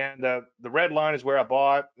 And the red line is where I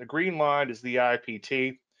bought. The green line is the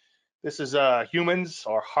IPT. This is humans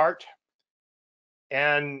or heart.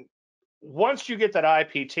 And once you get that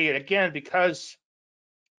IPT, and again, because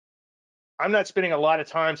I'm not spending a lot of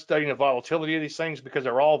time studying the volatility of these things because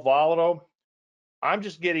they're all volatile, I'm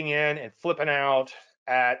just getting in and flipping out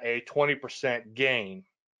at a 20% gain.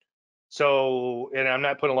 So, and I'm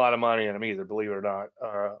not putting a lot of money in them either, believe it or not,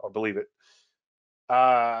 or believe it.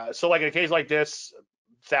 So like in a case like this,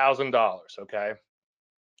 $1,000, okay?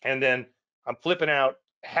 And then I'm flipping out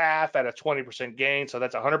half at a 20% gain, so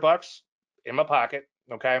that's $100 in my pocket,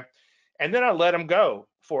 okay? And then I let them go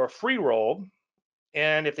for a free roll,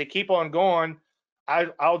 and if they keep on going,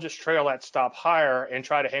 I'll just trail that stop higher and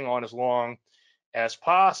try to hang on as long as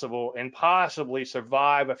possible and possibly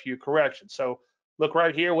survive a few corrections. So look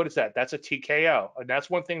right here, what is that? That's a TKO, and that's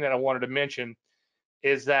one thing that I wanted to mention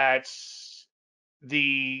is that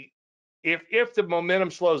if the momentum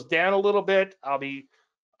slows down a little bit,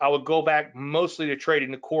 I would go back mostly to trading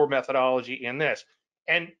the core methodology in this.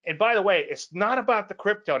 And by the way, it's not about the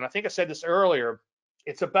crypto. And I think I said this earlier.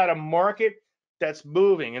 It's about a market that's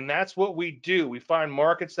moving, and that's what we do. We find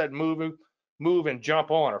markets that move and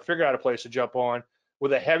jump on, or figure out a place to jump on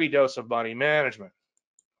with a heavy dose of money management.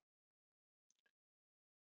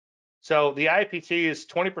 So the IPT is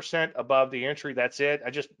 20% above the entry. That's it. I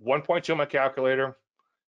just 1.2 on my calculator,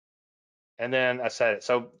 and then I set it.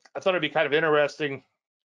 So I thought it'd be kind of interesting.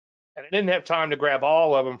 And I didn't have time to grab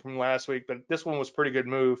all of them from last week, but this one was a pretty good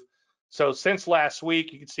move. So since last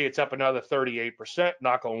week, you can see it's up another 38%,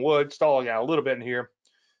 knock on wood, stalling out a little bit in here.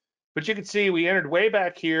 But you can see we entered way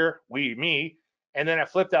back here, me, and then I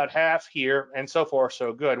flipped out half here, and so far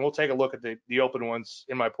so good. And we'll take a look at the open ones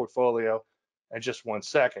in my portfolio in just 1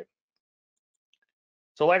 second.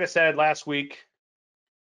 So like I said last week,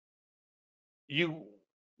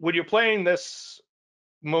 when you're playing this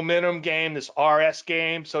momentum game, this RS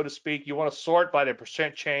game, so to speak, you want to sort by the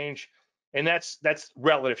percent change, and that's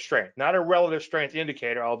relative strength, not a relative strength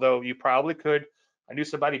indicator, although you probably could. I knew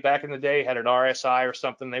somebody back in the day had an RSI or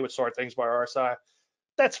something. They would sort things by RSI.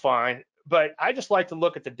 That's fine, but I just like to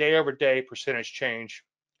look at the day over day percentage change.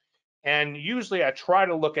 And usually I try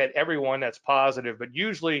to look at everyone that's positive, but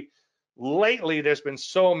usually lately there's been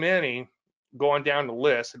so many going down the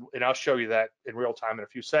list, and I'll show you that in real time in a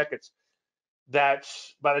few seconds, that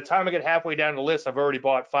by the time I get halfway down the list, I've already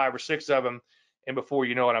bought 5 or 6 of them, and before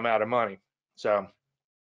you know it, I'm out of money. So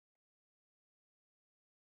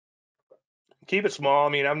keep it small. I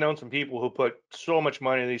mean, I've known some people who put so much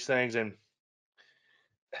money in these things, and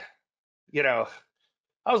you know,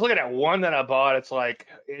 I was looking at one that I bought. It's like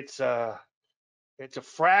it's a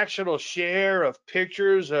fractional share of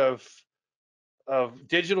pictures of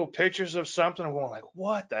digital pictures of something. I'm going like,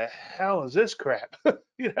 what the hell is this crap?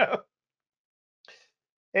 you know.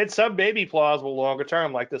 And some may be plausible longer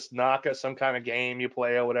term, like this Naka, some kind of game you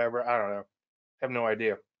play or whatever. I don't know. Have no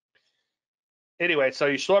idea. Anyway, so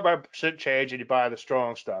you sort by percent change and you buy the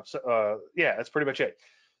strong stuff. So yeah, that's pretty much it.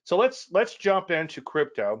 So let's jump into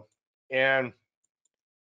crypto. And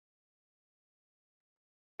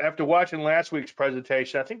after watching last week's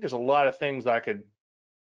presentation, I think there's a lot of things I could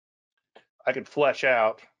flesh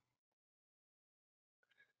out.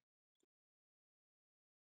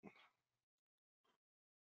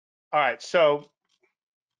 All right, so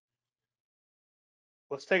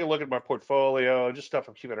let's take a look at my portfolio, just stuff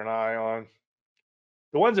I'm keeping an eye on.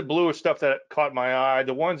 The ones in blue are stuff that caught my eye.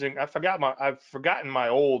 The ones in I've forgotten my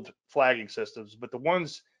old flagging systems, but the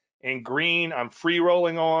ones in green I'm free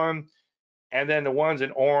rolling on, and then the ones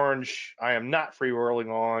in orange I am not free rolling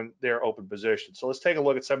on. They're open position. So let's take a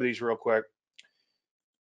look at some of these real quick.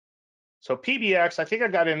 So PBX, I think I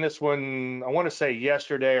got in this one, I want to say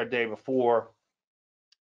yesterday or day before,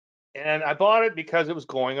 and I bought it because it was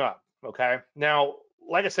going up. Okay. Now,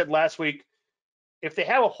 like I said last week, if they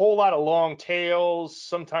have a whole lot of long tails,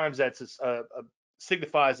 sometimes that's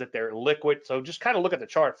signifies that they're liquid. So just kind of look at the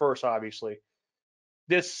chart first, obviously.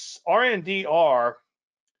 This RNDR,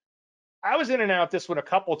 I was in and out this one a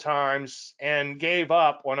couple times and gave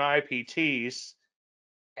up on IPTs.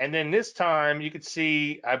 And then this time you could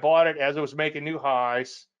see I bought it as it was making new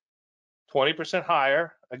highs, 20%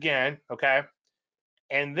 higher again, okay?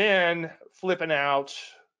 And then flipping out,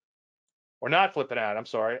 or not flipping out, I'm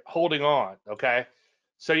sorry, holding on, okay?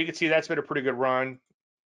 So you can see that's been a pretty good run.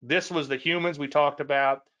 This was the humans we talked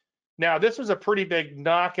about. Now, this was a pretty big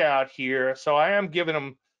knockout here, so I am giving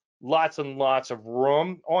them lots and lots of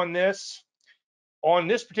room on this. On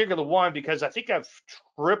this particular one, because I think I've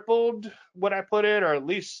tripled what I put in, or at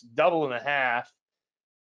least double and a half.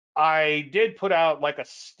 I did put out like a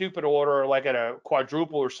stupid order, like at a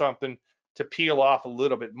quadruple or something, to peel off a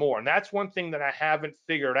little bit more. And that's one thing that I haven't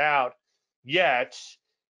figured out yet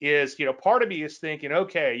is, part of me is thinking,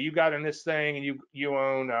 okay, you got in this thing and you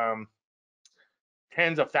own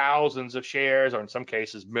tens of thousands of shares, or in some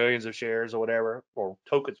cases millions of shares or whatever, or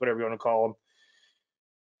tokens, whatever you want to call them.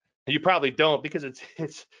 You probably don't, because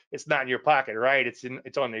it's not in your pocket, right? It's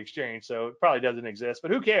on the exchange, so it probably doesn't exist.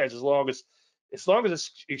 But who cares, as long as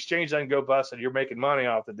this exchange doesn't go bust and you're making money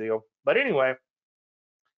off the deal. But anyway,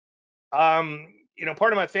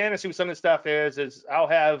 part of my fantasy with some of this stuff is I'll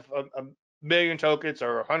have a million tokens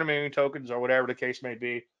or 100 million tokens or whatever the case may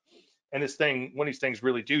be, and one of these things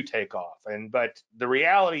really do take off. But the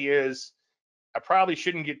reality is, I probably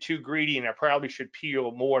shouldn't get too greedy, and I probably should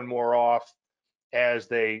peel more and more off as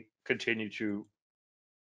they continue to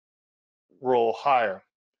roll higher.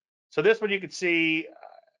 So this one you can see,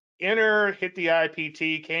 enter, hit the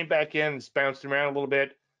IPT, came back in, it's bounced around a little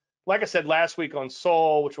bit. Like I said last week on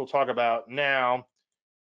Sol, which we'll talk about now,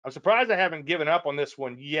 I'm surprised I haven't given up on this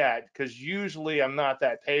one yet, because usually I'm not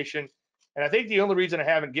that patient. And I think the only reason I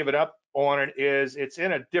haven't given up on it is it's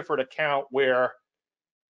in a different account where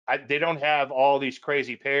they don't have all these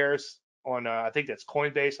crazy pairs on, I think that's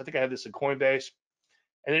Coinbase. I think I have this in Coinbase.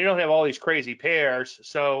 And they don't have all these crazy pairs.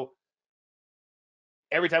 So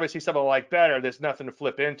every time I see something I like better, there's nothing to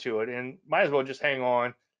flip into it, and might as well just hang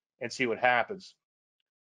on and see what happens.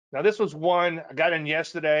 Now, this was one I got in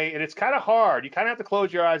yesterday, and it's kind of hard. You kind of have to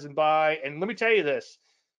close your eyes and buy. And let me tell you this,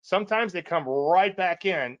 sometimes they come right back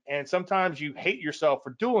in, and sometimes you hate yourself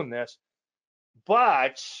for doing this.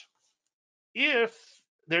 But if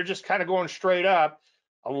they're just kind of going straight up,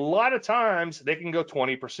 a lot of times they can go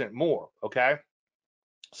 20% more, okay?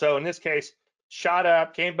 So in this case, shot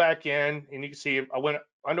up, came back in, and you can see I went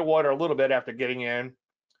underwater a little bit after getting in,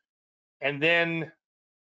 and then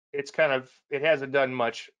it hasn't done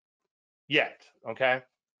much yet, okay?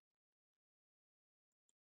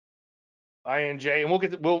 INJ,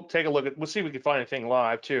 and we'll take a look we'll see if we can find anything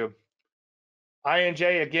live too.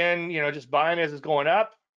 INJ again, just buying as it's going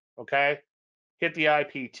up, okay? Hit the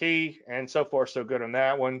IPT, and so far so good on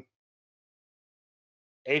that one.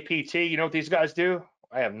 APT, you know what these guys do?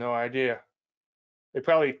 I have no idea. They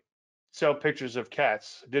probably sell pictures of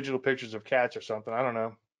cats, digital pictures of cats or something. I don't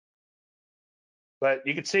know. But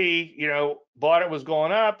you can see, bought it was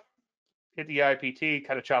going up, hit the IPT,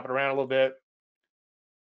 kind of chop it around a little bit.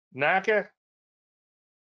 NACA,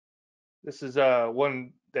 this is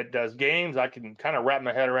one that does games. I can kind of wrap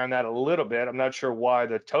my head around that a little bit. I'm not sure why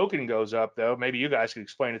the token goes up, though. Maybe you guys can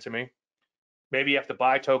explain it to me. Maybe you have to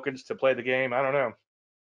buy tokens to play the game. I don't know.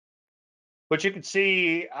 But you can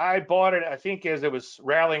see I bought it, I think, as it was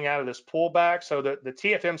rallying out of this pullback. So the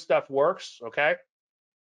TFM stuff works, okay?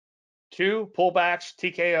 2 pullbacks,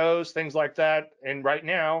 TKOs, things like that. And right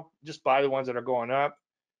now, just buy the ones that are going up.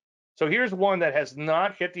 So here's one that has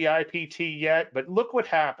not hit the IPT yet, but look what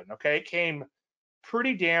happened, okay? It came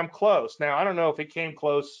pretty damn close. Now, I don't know if it came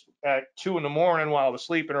close at 2 in the morning while I was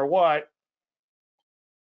sleeping or what,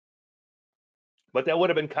 but that would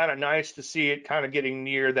have been kind of nice to see it kind of getting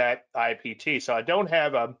near that IPT. So I don't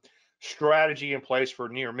have a strategy in place for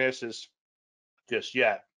near misses just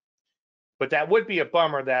yet. But that would be a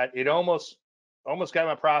bummer that it almost got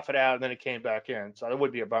my profit out and then it came back in. So that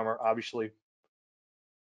would be a bummer, obviously.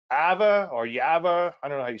 Ava or Yava, I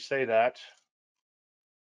don't know how you say that.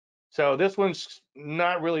 So this one's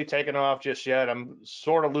not really taking off just yet. I'm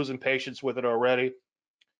sort of losing patience with it already.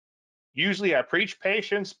 Usually I preach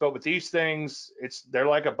patience, but with these things, they're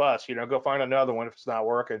like a bus, go find another one if it's not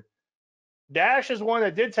working. Dash is one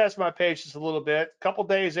that did test my patience a little bit. A couple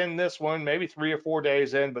days in this one, maybe 3 or 4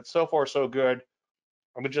 days in, but so far so good.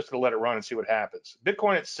 I'm just gonna let it run and see what happens.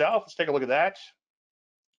 Bitcoin itself, let's take a look at that.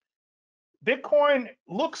 Bitcoin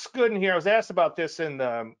looks good in here. I was asked about this in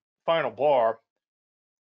the final bar,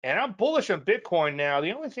 and I'm bullish on Bitcoin now.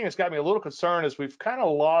 The only thing that's got me a little concerned is we've kind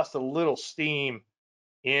of lost a little steam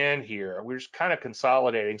in here. We're just kind of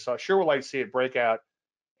consolidating. So I sure would like to see it break out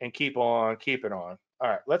and keep it on. All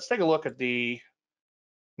right, let's take a look at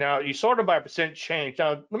now you sort them by percent change.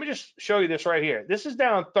 Now, let me just show you this right here. This is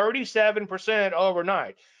down 37%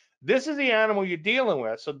 overnight. This is the animal you're dealing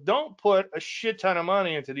with. So don't put a shit ton of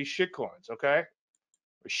money into these shit coins, okay?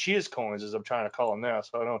 Or shiz coins, as I'm trying to call them now.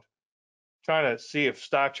 So trying to see if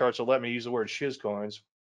stock charts will let me use the word shiz coins.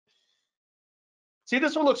 See,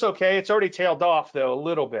 this one looks okay. It's already tailed off though a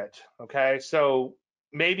little bit. Okay, so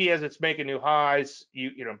maybe as it's making new highs,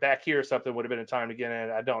 back here something would have been a time to get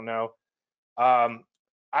in. I don't know.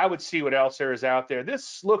 I would see what else there is out there.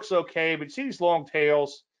 This looks okay, but you see these long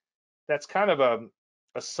tails? That's kind of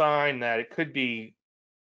a sign that it could be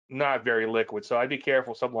not very liquid. So I'd be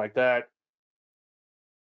careful, something like that.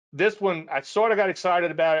 This one, I sort of got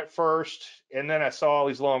excited about it first, and then I saw all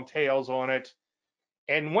these long tails on it.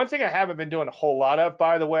 And one thing I haven't been doing a whole lot of,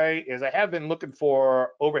 by the way, is I have been looking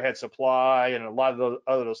for overhead supply and a lot of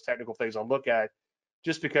those technical things I'll look at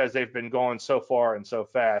just because they've been going so far and so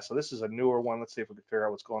fast. So this is a newer one. Let's see if we can figure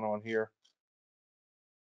out what's going on here.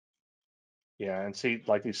 Yeah, and see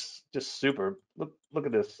like these just super, look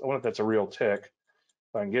at this. I wonder if that's a real tick,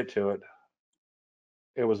 if I can get to it.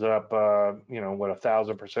 It was up, what,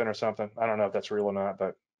 1,000% or something. I don't know if that's real or not,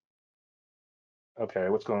 but okay,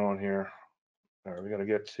 what's going on here? All right, we got to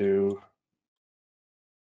get to,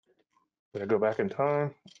 did I go back in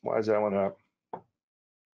time? Why is that one up?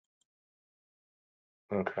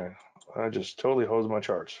 Okay, I just totally hosed my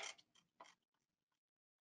charts.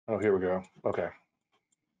 Oh, here we go. Okay.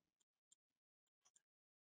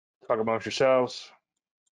 Talk amongst yourselves.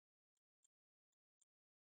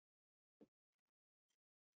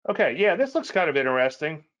 Okay, yeah, this looks kind of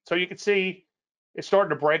interesting. So you can see it's starting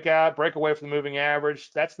to break away from the moving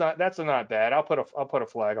average. That's not bad. I'll put a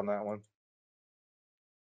flag on that one.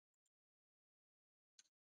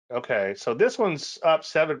 Okay, so this one's up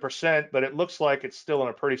 7%, but it looks like it's still in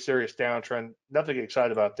a pretty serious downtrend. Nothing to get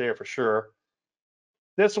excited about there for sure.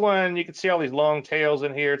 This one, you can see all these long tails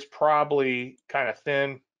in here. It's probably kind of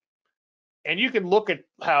thin. And you can look at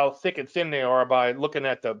how thick and thin they are by looking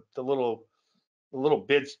at the little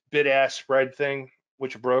bid ask spread thing,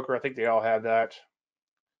 which broker, I think they all have that.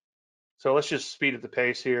 So let's just speed at the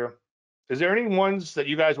pace here. Is there any ones that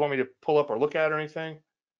you guys want me to pull up or look at or anything?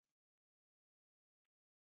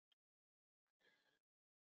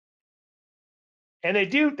 And they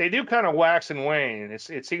do kind of wax and wane.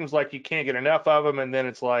 It seems like you can't get enough of them, and then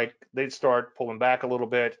it's like they'd start pulling back a little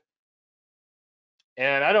bit.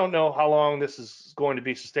 And I don't know how long this is going to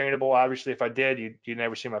be sustainable. Obviously, if I did, you'd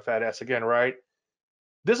never see my fat ass again, right?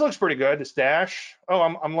 This looks pretty good. This dash. Oh,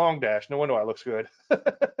 I'm long dash. No wonder why it looks good.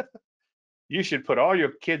 You should put all your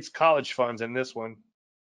kids' college funds in this one.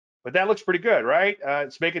 But that looks pretty good, right?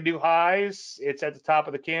 It's making new highs. It's at the top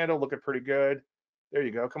of the candle, looking pretty good. There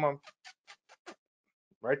you go. Come on.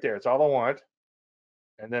 Right there. It's all I want.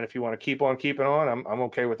 And then if you want to keep on keeping on, I'm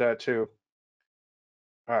okay with that too.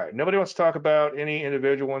 All right. Nobody wants to talk about any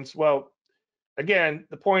individual ones. Well, again,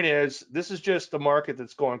 the point is this is just the market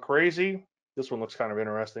that's going crazy. This one looks kind of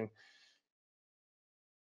interesting.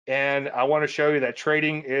 And I want to show you that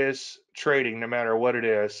trading is trading no matter what it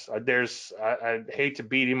is. I hate to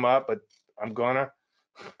beat him up, but I'm gonna.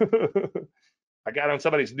 I got on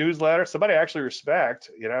somebody's newsletter, somebody I actually respect,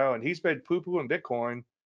 and he's been poo-pooing Bitcoin.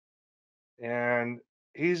 And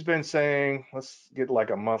he's been saying, let's get like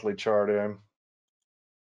a monthly chart in.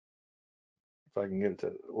 If I can get it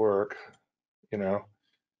to work, you know.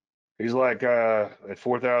 He's like at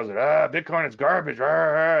 4,000, Bitcoin is garbage,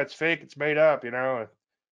 it's fake, it's made up,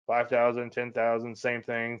 5,000, 10,000, same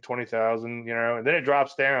thing, 20,000, and then it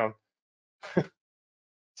drops down.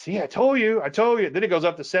 See, I told you. Then it goes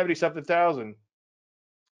up to 70 something thousand.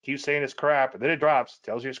 Keeps saying it's crap, and then it drops,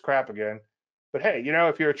 tells you it's crap again. But hey,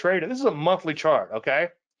 if you're a trader, this is a monthly chart, okay?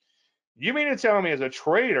 You mean to tell me as a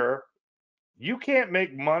trader, you can't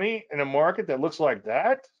make money in a market that looks like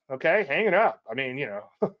that? Okay, hang it up. I mean,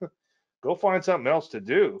 go find something else to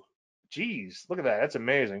do. Jeez, look at that. That's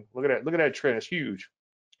amazing. Look at that. Look at that trend. It's huge.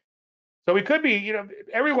 So we could be,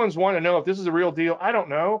 everyone's wanting to know if this is a real deal. I don't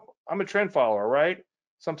know. I'm a trend follower, right?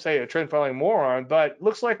 Some say a trend following moron, but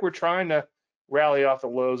looks like we're trying to rally off the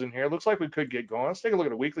lows in here. Looks like we could get going. Let's take a look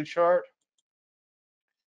at a weekly chart.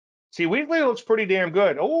 See, weekly looks pretty damn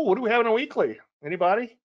good. Oh, what do we have in a weekly?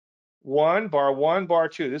 Anybody? One, bar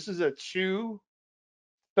 2. This is a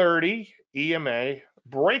 230 EMA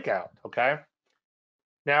breakout, okay?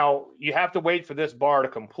 Now, you have to wait for this bar to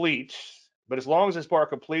complete, but as long as this bar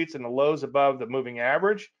completes and the low's above the moving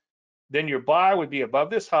average, then your buy would be above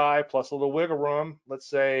this high plus a little wiggle room, let's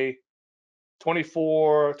say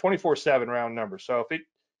 24/7 round number. So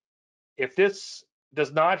if this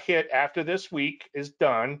does not hit after this week is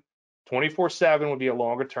done, 24/7 would be a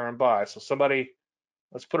longer term buy. So somebody,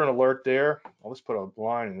 let's put an alert there. Well, let's put a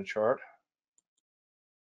line in the chart,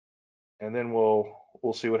 and then we'll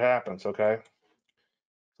see what happens. Okay.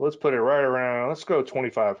 So let's put it right around. Let's go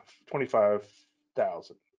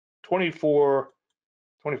 25,000,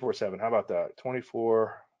 24/7. How about that?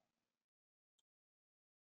 24.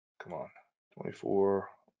 Come on, 24.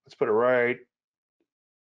 Let's put it right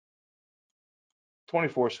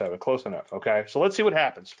 24/7. Close enough. Okay. So let's see what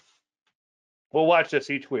happens. We'll watch this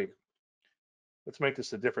each week. Let's make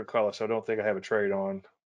this a different color so I don't think I have a trade on.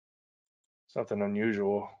 Something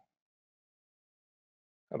unusual.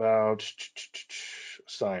 About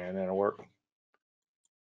cyan, that'll work.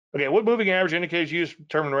 Okay, what moving average indicates use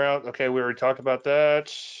determined route? Okay, we already talked about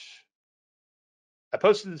that. I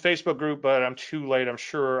posted in the Facebook group, but I'm too late, I'm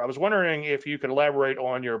sure. I was wondering if you could elaborate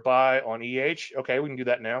on your buy on EH. Okay, we can do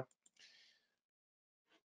that now.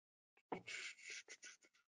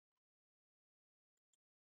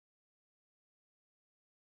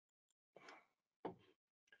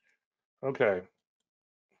 Okay.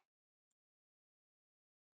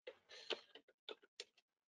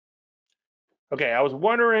 Okay, I was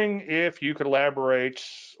wondering if you could elaborate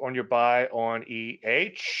on your buy on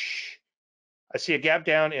EH. I see a gap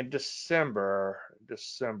down in December. I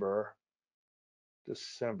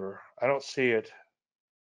don't see it.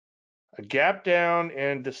 A gap down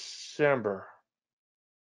in December.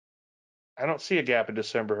 I don't see a gap in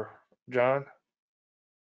December, John.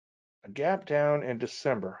 A gap down in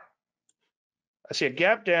December. I see a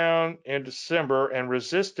gap down in December and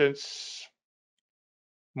resistance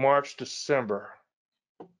March, December.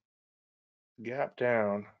 Gap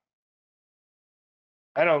down.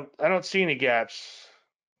 I don't see any gaps.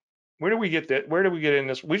 Where do we get that? Where do we get in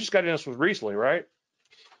this? We just got in this with recently, right?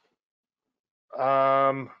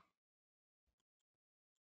 Where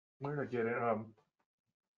did I get it?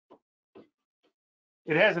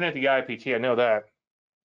 It has an empty IPT, I know that.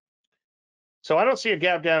 So I don't see a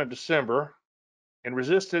gap down in December and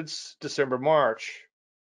resistance December, March.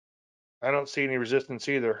 I don't see any resistance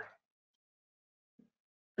either.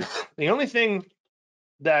 The only thing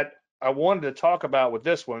that I wanted to talk about with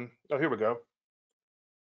this one. Oh, here we go.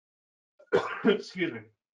 Excuse me.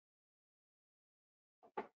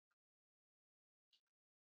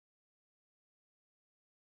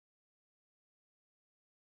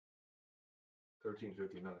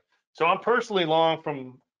 1359. So I'm personally long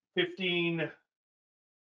from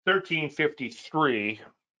 1353.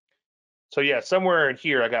 So yeah, somewhere in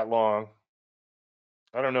here I got long.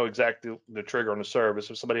 I don't know exactly the trigger on the service.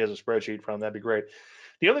 If somebody has a spreadsheet from, that'd be great.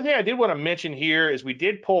 The other thing I did want to mention here is we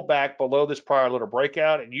did pull back below this prior little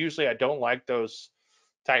breakout, and usually I don't like those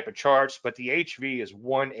type of charts, but the HV is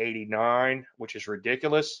 189, which is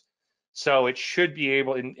ridiculous. So it should be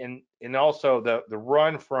able, and also the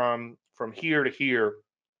run from here to here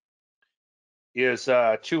is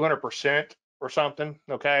 200% or something.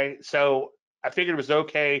 Okay, so I figured it was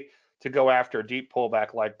okay to go after a deep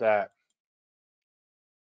pullback like that.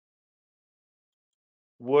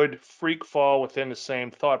 Would freak fall within the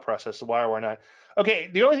same thought process? So why or why not? Okay,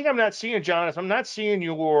 the only thing I'm not seeing, John, is I'm not seeing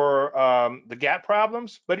your the gap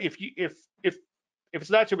problems. But if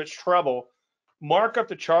it's not too much trouble, mark up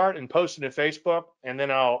the chart and post it in Facebook, and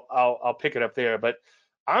then I'll pick it up there. But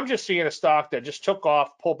I'm just seeing a stock that just took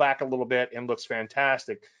off, pulled back a little bit, and looks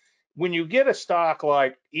fantastic. When you get a stock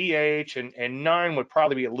like EH and Nine would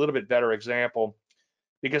probably be a little bit better example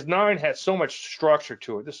because Nine has so much structure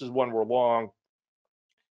to it. This is one we're long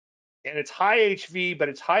and it's high HV, but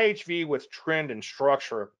it's high HV with trend and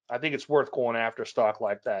structure. I think it's worth going after a stock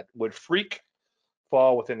like that. Would Freak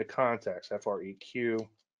fall within the context? FREQ.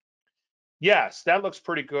 Yes, that looks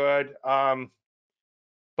pretty good.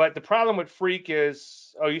 But the problem with Freak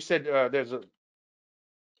is, oh, you said the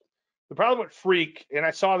problem with Freak, and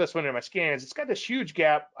I saw this one in my scans. It's got this huge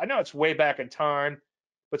gap. I know it's way back in time,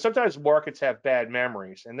 but sometimes markets have bad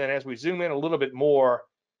memories. And then as we zoom in a little bit more,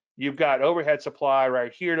 you've got overhead supply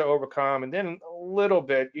right here to overcome, and then a little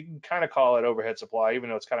bit, you can kind of call it overhead supply, even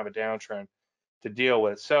though it's kind of a downtrend to deal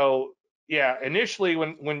with. So yeah, initially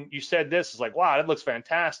when you said this, it's like, wow, that looks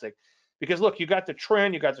fantastic. Because look, you got the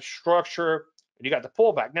trend, you got the structure, and you got the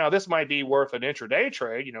pullback. Now this might be worth an intraday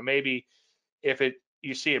trade. Maybe if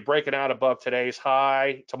you see it breaking out above today's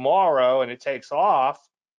high tomorrow and it takes off,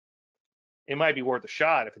 it might be worth a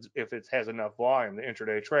shot if it has enough volume, the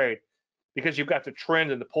intraday trade, because you've got the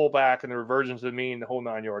trend and the pullback and the reversions to the mean, the whole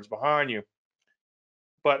 9 yards behind you.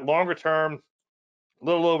 But longer term, a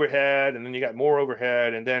little overhead, and then you got more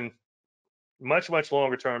overhead, and then much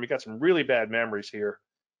longer term, you got some really bad memories here.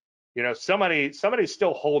 Somebody's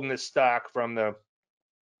still holding this stock from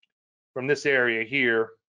this area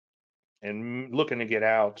here and looking to get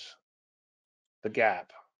out the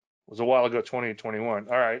gap. It was a while ago, 2021.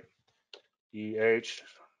 All right, EH.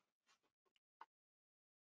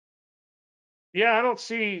 Yeah, I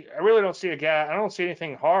really don't see a gap. I don't see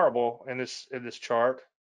anything horrible in this chart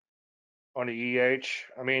on the EH.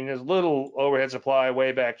 I mean, there's little overhead supply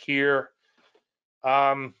way back here,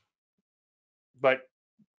 but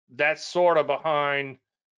that's sort of behind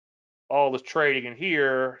all the trading in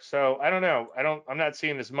here. So I don't know. I'm not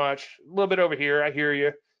seeing as much. A little bit over here. I hear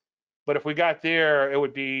you. But if we got there, it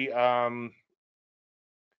would be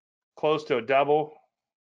close to a double.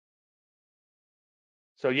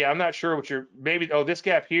 So yeah, I'm not sure what you're maybe. Oh, this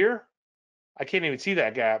gap here. I can't even see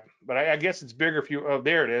that gap, but I guess it's bigger if you. Oh,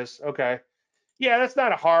 there it is. Okay. Yeah, that's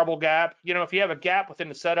not a horrible gap. If you have a gap within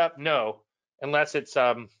the setup, no, unless it's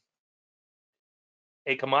a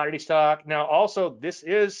commodity stock. Now, also, this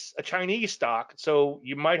is a Chinese stock, so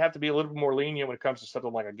you might have to be a little bit more lenient when it comes to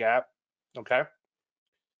something like a gap. Okay.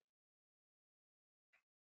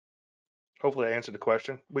 Hopefully, I answered the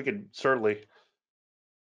question. We could certainly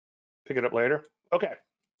pick it up later. Okay.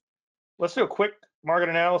 Let's do a quick market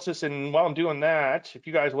analysis. And while I'm doing that, if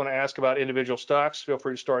you guys want to ask about individual stocks, feel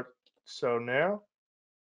free to start so now.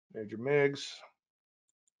 Major MIGs.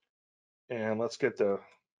 And let's get the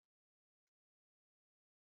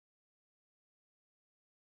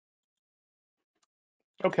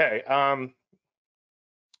okay.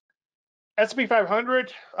 S&P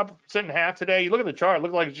 500 up cent and a half today. You look at the chart, it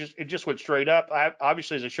looked like it just went straight up.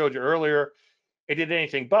 Obviously, as I showed you earlier, it did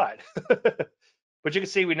anything but. But you can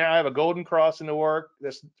see we now have a golden cross in the work.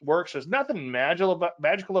 This works. There's nothing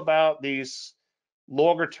magical about these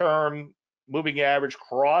longer term moving average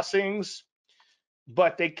crossings,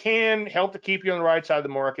 but they can help to keep you on the right side of the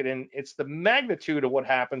market. And it's the magnitude of what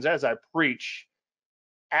happens, as I preach,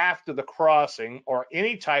 after the crossing or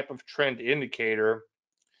any type of trend indicator.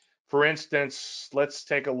 For instance, let's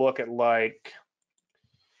take a look at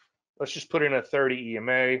let's just put in a 30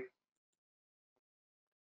 EMA.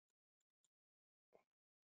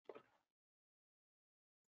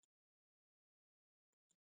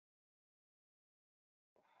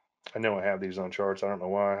 I know I have these on charts. I don't know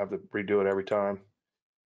why I have to redo it every time.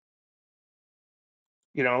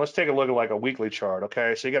 You know, let's take a look at like a weekly chart.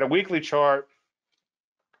 Okay, so you got a weekly chart.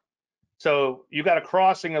 So you got a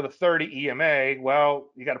crossing of the 30 EMA. Well,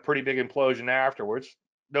 you got a pretty big implosion afterwards.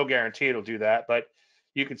 No guarantee it'll do that, but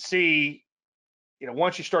you can see, you know,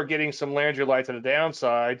 once you start getting some Landry light to the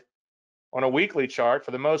downside on a weekly chart,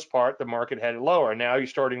 for the most part, the market headed lower. Now you're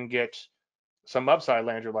starting to get some upside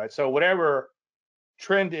Landry light. So whatever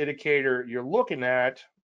trend indicator you're looking at,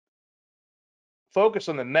 focus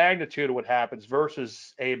on the magnitude of what happens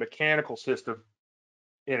versus a mechanical system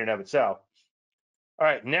in and of itself. All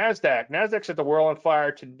right, NASDAQ. NASDAQ set the world on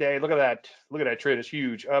fire today. Look at that. Look at that trade. It's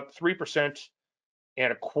huge. Up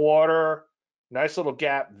 3.25%. Nice little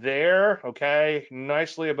gap there. Okay.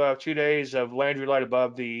 Nicely above 2 days of Landry light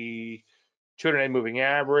above the 200-day moving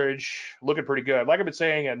average. Looking pretty good. Like I've been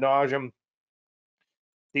saying ad nauseum,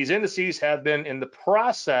 these indices have been in the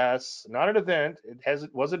process, not an event.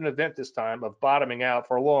 It wasn't an event this time, of bottoming out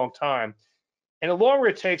for a long time. And the longer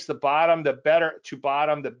it takes the bottom, the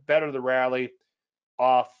better the rally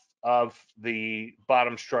off of the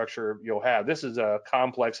bottom structure you'll have. This is a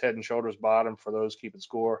complex head and shoulders bottom for those keeping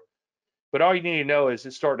score. But all you need to know is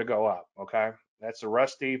it's starting to go up, okay? That's a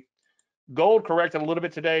rusty. Gold corrected a little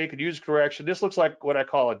bit today. You could use correction. This looks like what I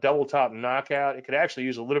call a double top knockout. It could actually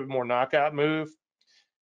use a little bit more knockout move.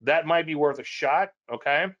 That might be worth a shot,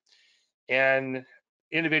 okay? And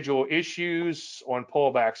individual issues on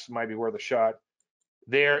pullbacks might be worth a shot.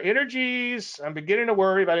 Their energies, I'm beginning to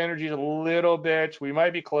worry about energies a little bit. We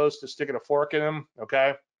might be close to sticking a fork in them,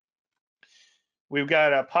 okay? We've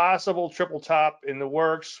got a possible triple top in the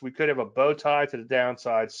works. We could have a bow tie to the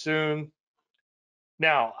downside soon.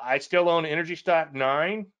 Now, I still own energy stock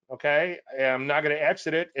 9, okay? I'm not going to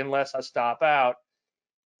exit it unless I stop out.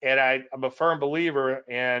 And I'm a firm believer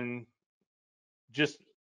in just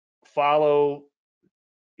follow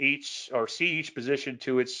each or see each position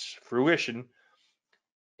to its fruition,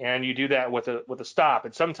 and you do that with a stop.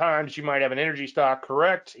 And sometimes you might have an energy stock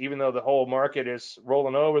correct, even though the whole market is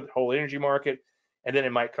rolling over, the whole energy market, and then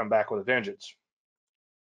it might come back with a vengeance.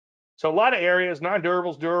 So a lot of areas,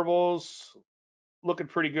 non-durables, durables, looking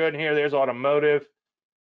pretty good in here. There's automotive.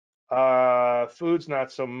 Food's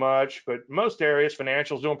not so much, but most areas,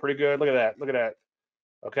 financials doing pretty good. Look at that. Look at that.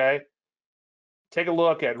 Okay. Take a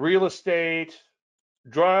look at real estate,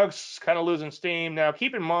 drugs, kind of losing steam. Now,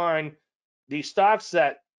 keep in mind, the stocks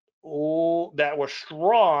that were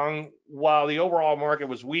strong while the overall market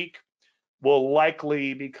was weak will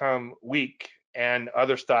likely become weak, and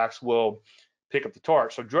other stocks will pick up the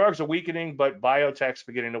torch. So drugs are weakening, but biotech's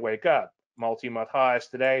beginning to wake up. Multi-month highs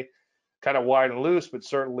today, kind of wide and loose, but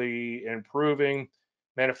certainly improving.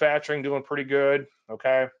 Manufacturing doing pretty good.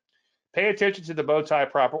 Okay. Pay attention to the bow tie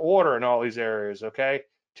proper order in all these areas. Okay.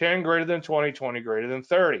 10 greater than 20, 20 greater than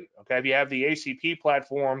 30. Okay. If you have the ACP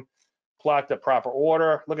platform, plot the proper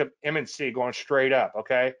order. Look at MNC going straight up.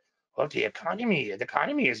 Okay. Well, the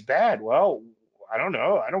economy is bad. Well, I don't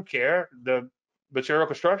know. I don't care. The material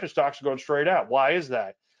construction stocks are going straight up. Why is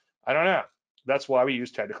that? I don't know. That's why we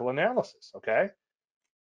use technical analysis. Okay.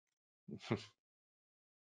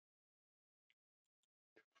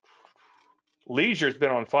 Leisure's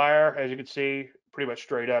been on fire, as you can see, pretty much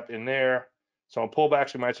straight up in there. So on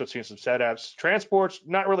pullbacks, we might start seeing some setups. Transports,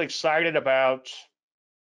 not really excited about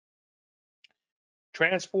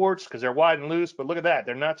transports because they're wide and loose, but look at that.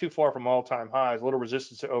 They're not too far from all-time highs. A little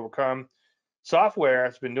resistance to overcome. Software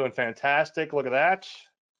has been doing fantastic. Look at that.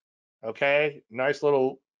 Okay, nice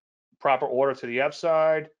little proper order to the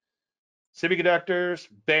upside. Semiconductors,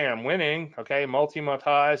 bam, winning. Okay, multi-month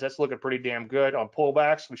highs. That's looking pretty damn good. On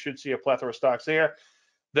pullbacks, we should see a plethora of stocks there.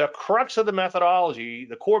 The crux of the methodology,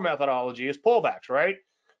 the core methodology, is pullbacks, right?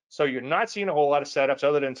 So you're not seeing a whole lot of setups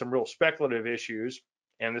other than some real speculative issues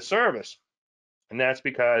and the service. And that's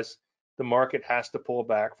because the market has to pull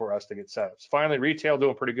back for us to get setups. Finally, retail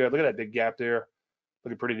doing pretty good. Look at that big gap there.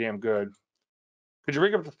 Looking pretty damn good. Could you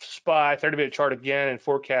rig up the SPY 30-minute chart again and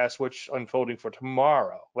forecast what's unfolding for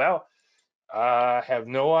tomorrow? Well, I have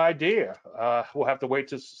no idea. We'll have to wait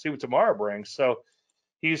to see what tomorrow brings. So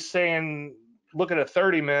he's saying look at a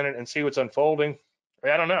 30-minute and see what's unfolding.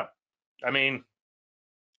 I don't know. I mean,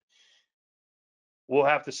 we'll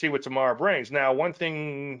have to see what tomorrow brings. Now, one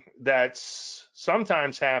thing that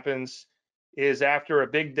sometimes happens is after a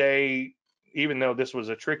big day, even though this was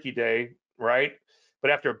a tricky day, right?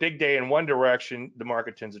 But after a big day in one direction, the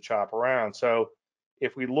market tends to chop around. So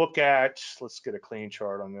if we look at, let's get a clean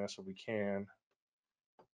chart on this if we can.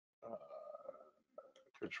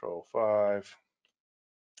 Control 5.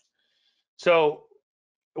 So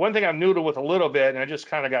one thing I'm noodled with a little bit, and I just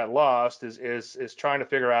kind of got lost, is trying to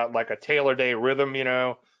figure out like a Taylor day rhythm,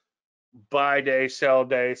 buy day,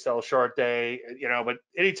 sell short day, but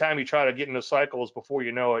anytime you try to get into cycles before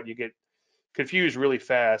you know it, you get confused really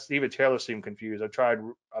fast. Even Taylor seemed confused. I've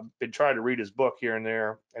been trying to read his book here and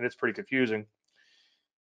there, and it's pretty confusing.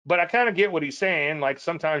 But I kind of get what he's saying. Like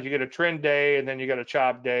sometimes you get a trend day, and then you get a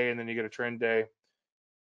chop day, and then you get a trend day.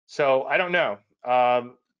 So I don't know.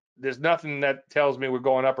 There's nothing that tells me we're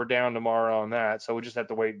going up or down tomorrow on that. So we just have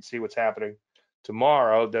to wait and see what's happening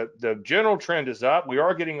tomorrow. The general trend is up. We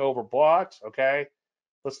are getting overbought. Okay.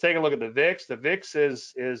 Let's take a look at the VIX. The VIX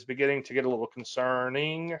is beginning to get a little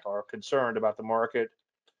concerning or concerned about the market.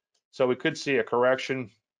 So we could see a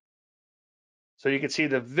correction. So you can see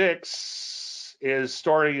the VIX is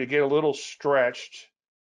starting to get a little stretched.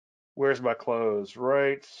 Where's my close?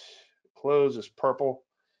 Right. Close is purple.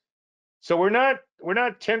 So we're not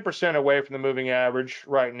 10% away from the moving average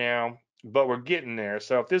right now, but we're getting there.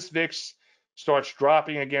 So if this VIX starts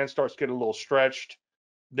dropping again, starts getting a little stretched,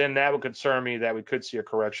 then that would concern me that we could see a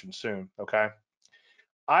correction soon. Okay.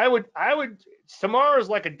 I would tomorrow is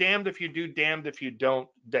like a damned if you do, damned if you don't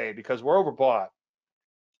day because we're overbought.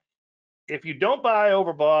 If you don't buy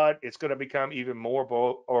overbought, it's going to become even more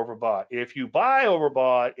overbought. If you buy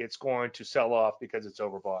overbought, it's going to sell off because it's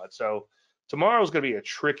overbought. So tomorrow is going to be a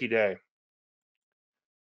tricky day.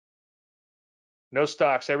 No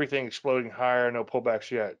stocks, everything exploding higher, no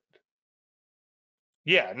pullbacks yet.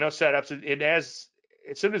 Yeah, no setups. It has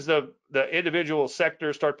as soon as the individual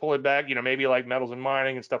sectors start pulling back, maybe like metals and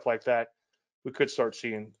mining and stuff like that, we could start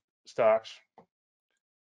seeing stocks.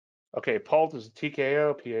 Okay, PALT is a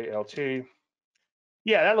TKO, PALT.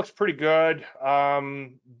 Yeah, that looks pretty good.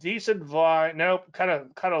 Decent volume. Nope, kind of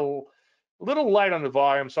a little light on the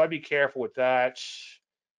volume, so I'd be careful with that.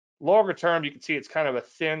 Longer term, you can see it's kind of a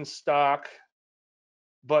thin stock,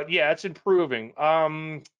 but yeah, it's improving.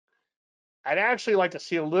 I'd actually like to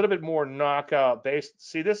see a little bit more knockout based.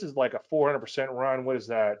 See, this is like a 400% run. What is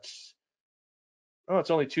that? Oh, it's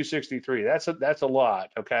only 263. That's a lot.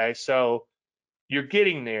 Okay, so you're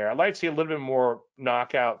getting there. I'd like to see a little bit more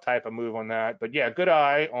knockout type of move on that. But yeah, good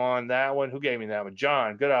eye on that one. Who gave me that one?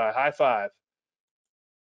 John. Good eye. High five.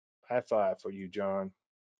 High five for you, John.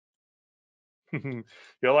 You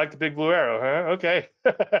like the big blue arrow, huh? Okay.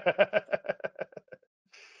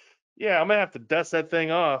 Yeah, I'm gonna have to dust that thing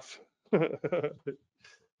off. That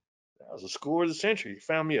was a score of the century. You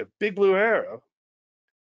found me a big blue arrow.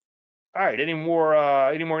 All right. Any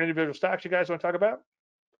more individual stocks you guys want to talk about?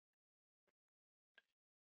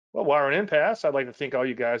 Well, while we're in impasse, I'd like to thank all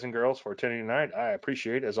you guys and girls for attending tonight. I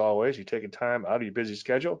appreciate, as always, you taking time out of your busy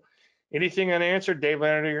schedule. Anything unanswered, Dave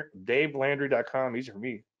Landry, DaveLandry.com, easy for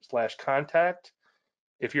me, /contact.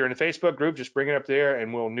 If you're in the Facebook group, just bring it up there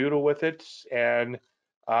and we'll noodle with it. And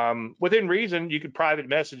within reason, you could private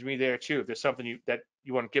message me there too. If there's something that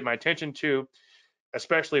you want to give my attention to,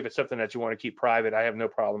 especially if it's something that you want to keep private, I have no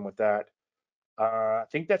problem with that. I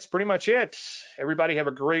think that's pretty much it. Everybody have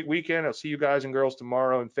a great weekend. I'll see you guys and girls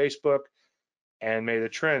tomorrow on Facebook, and may the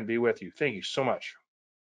trend be with you. Thank you so much.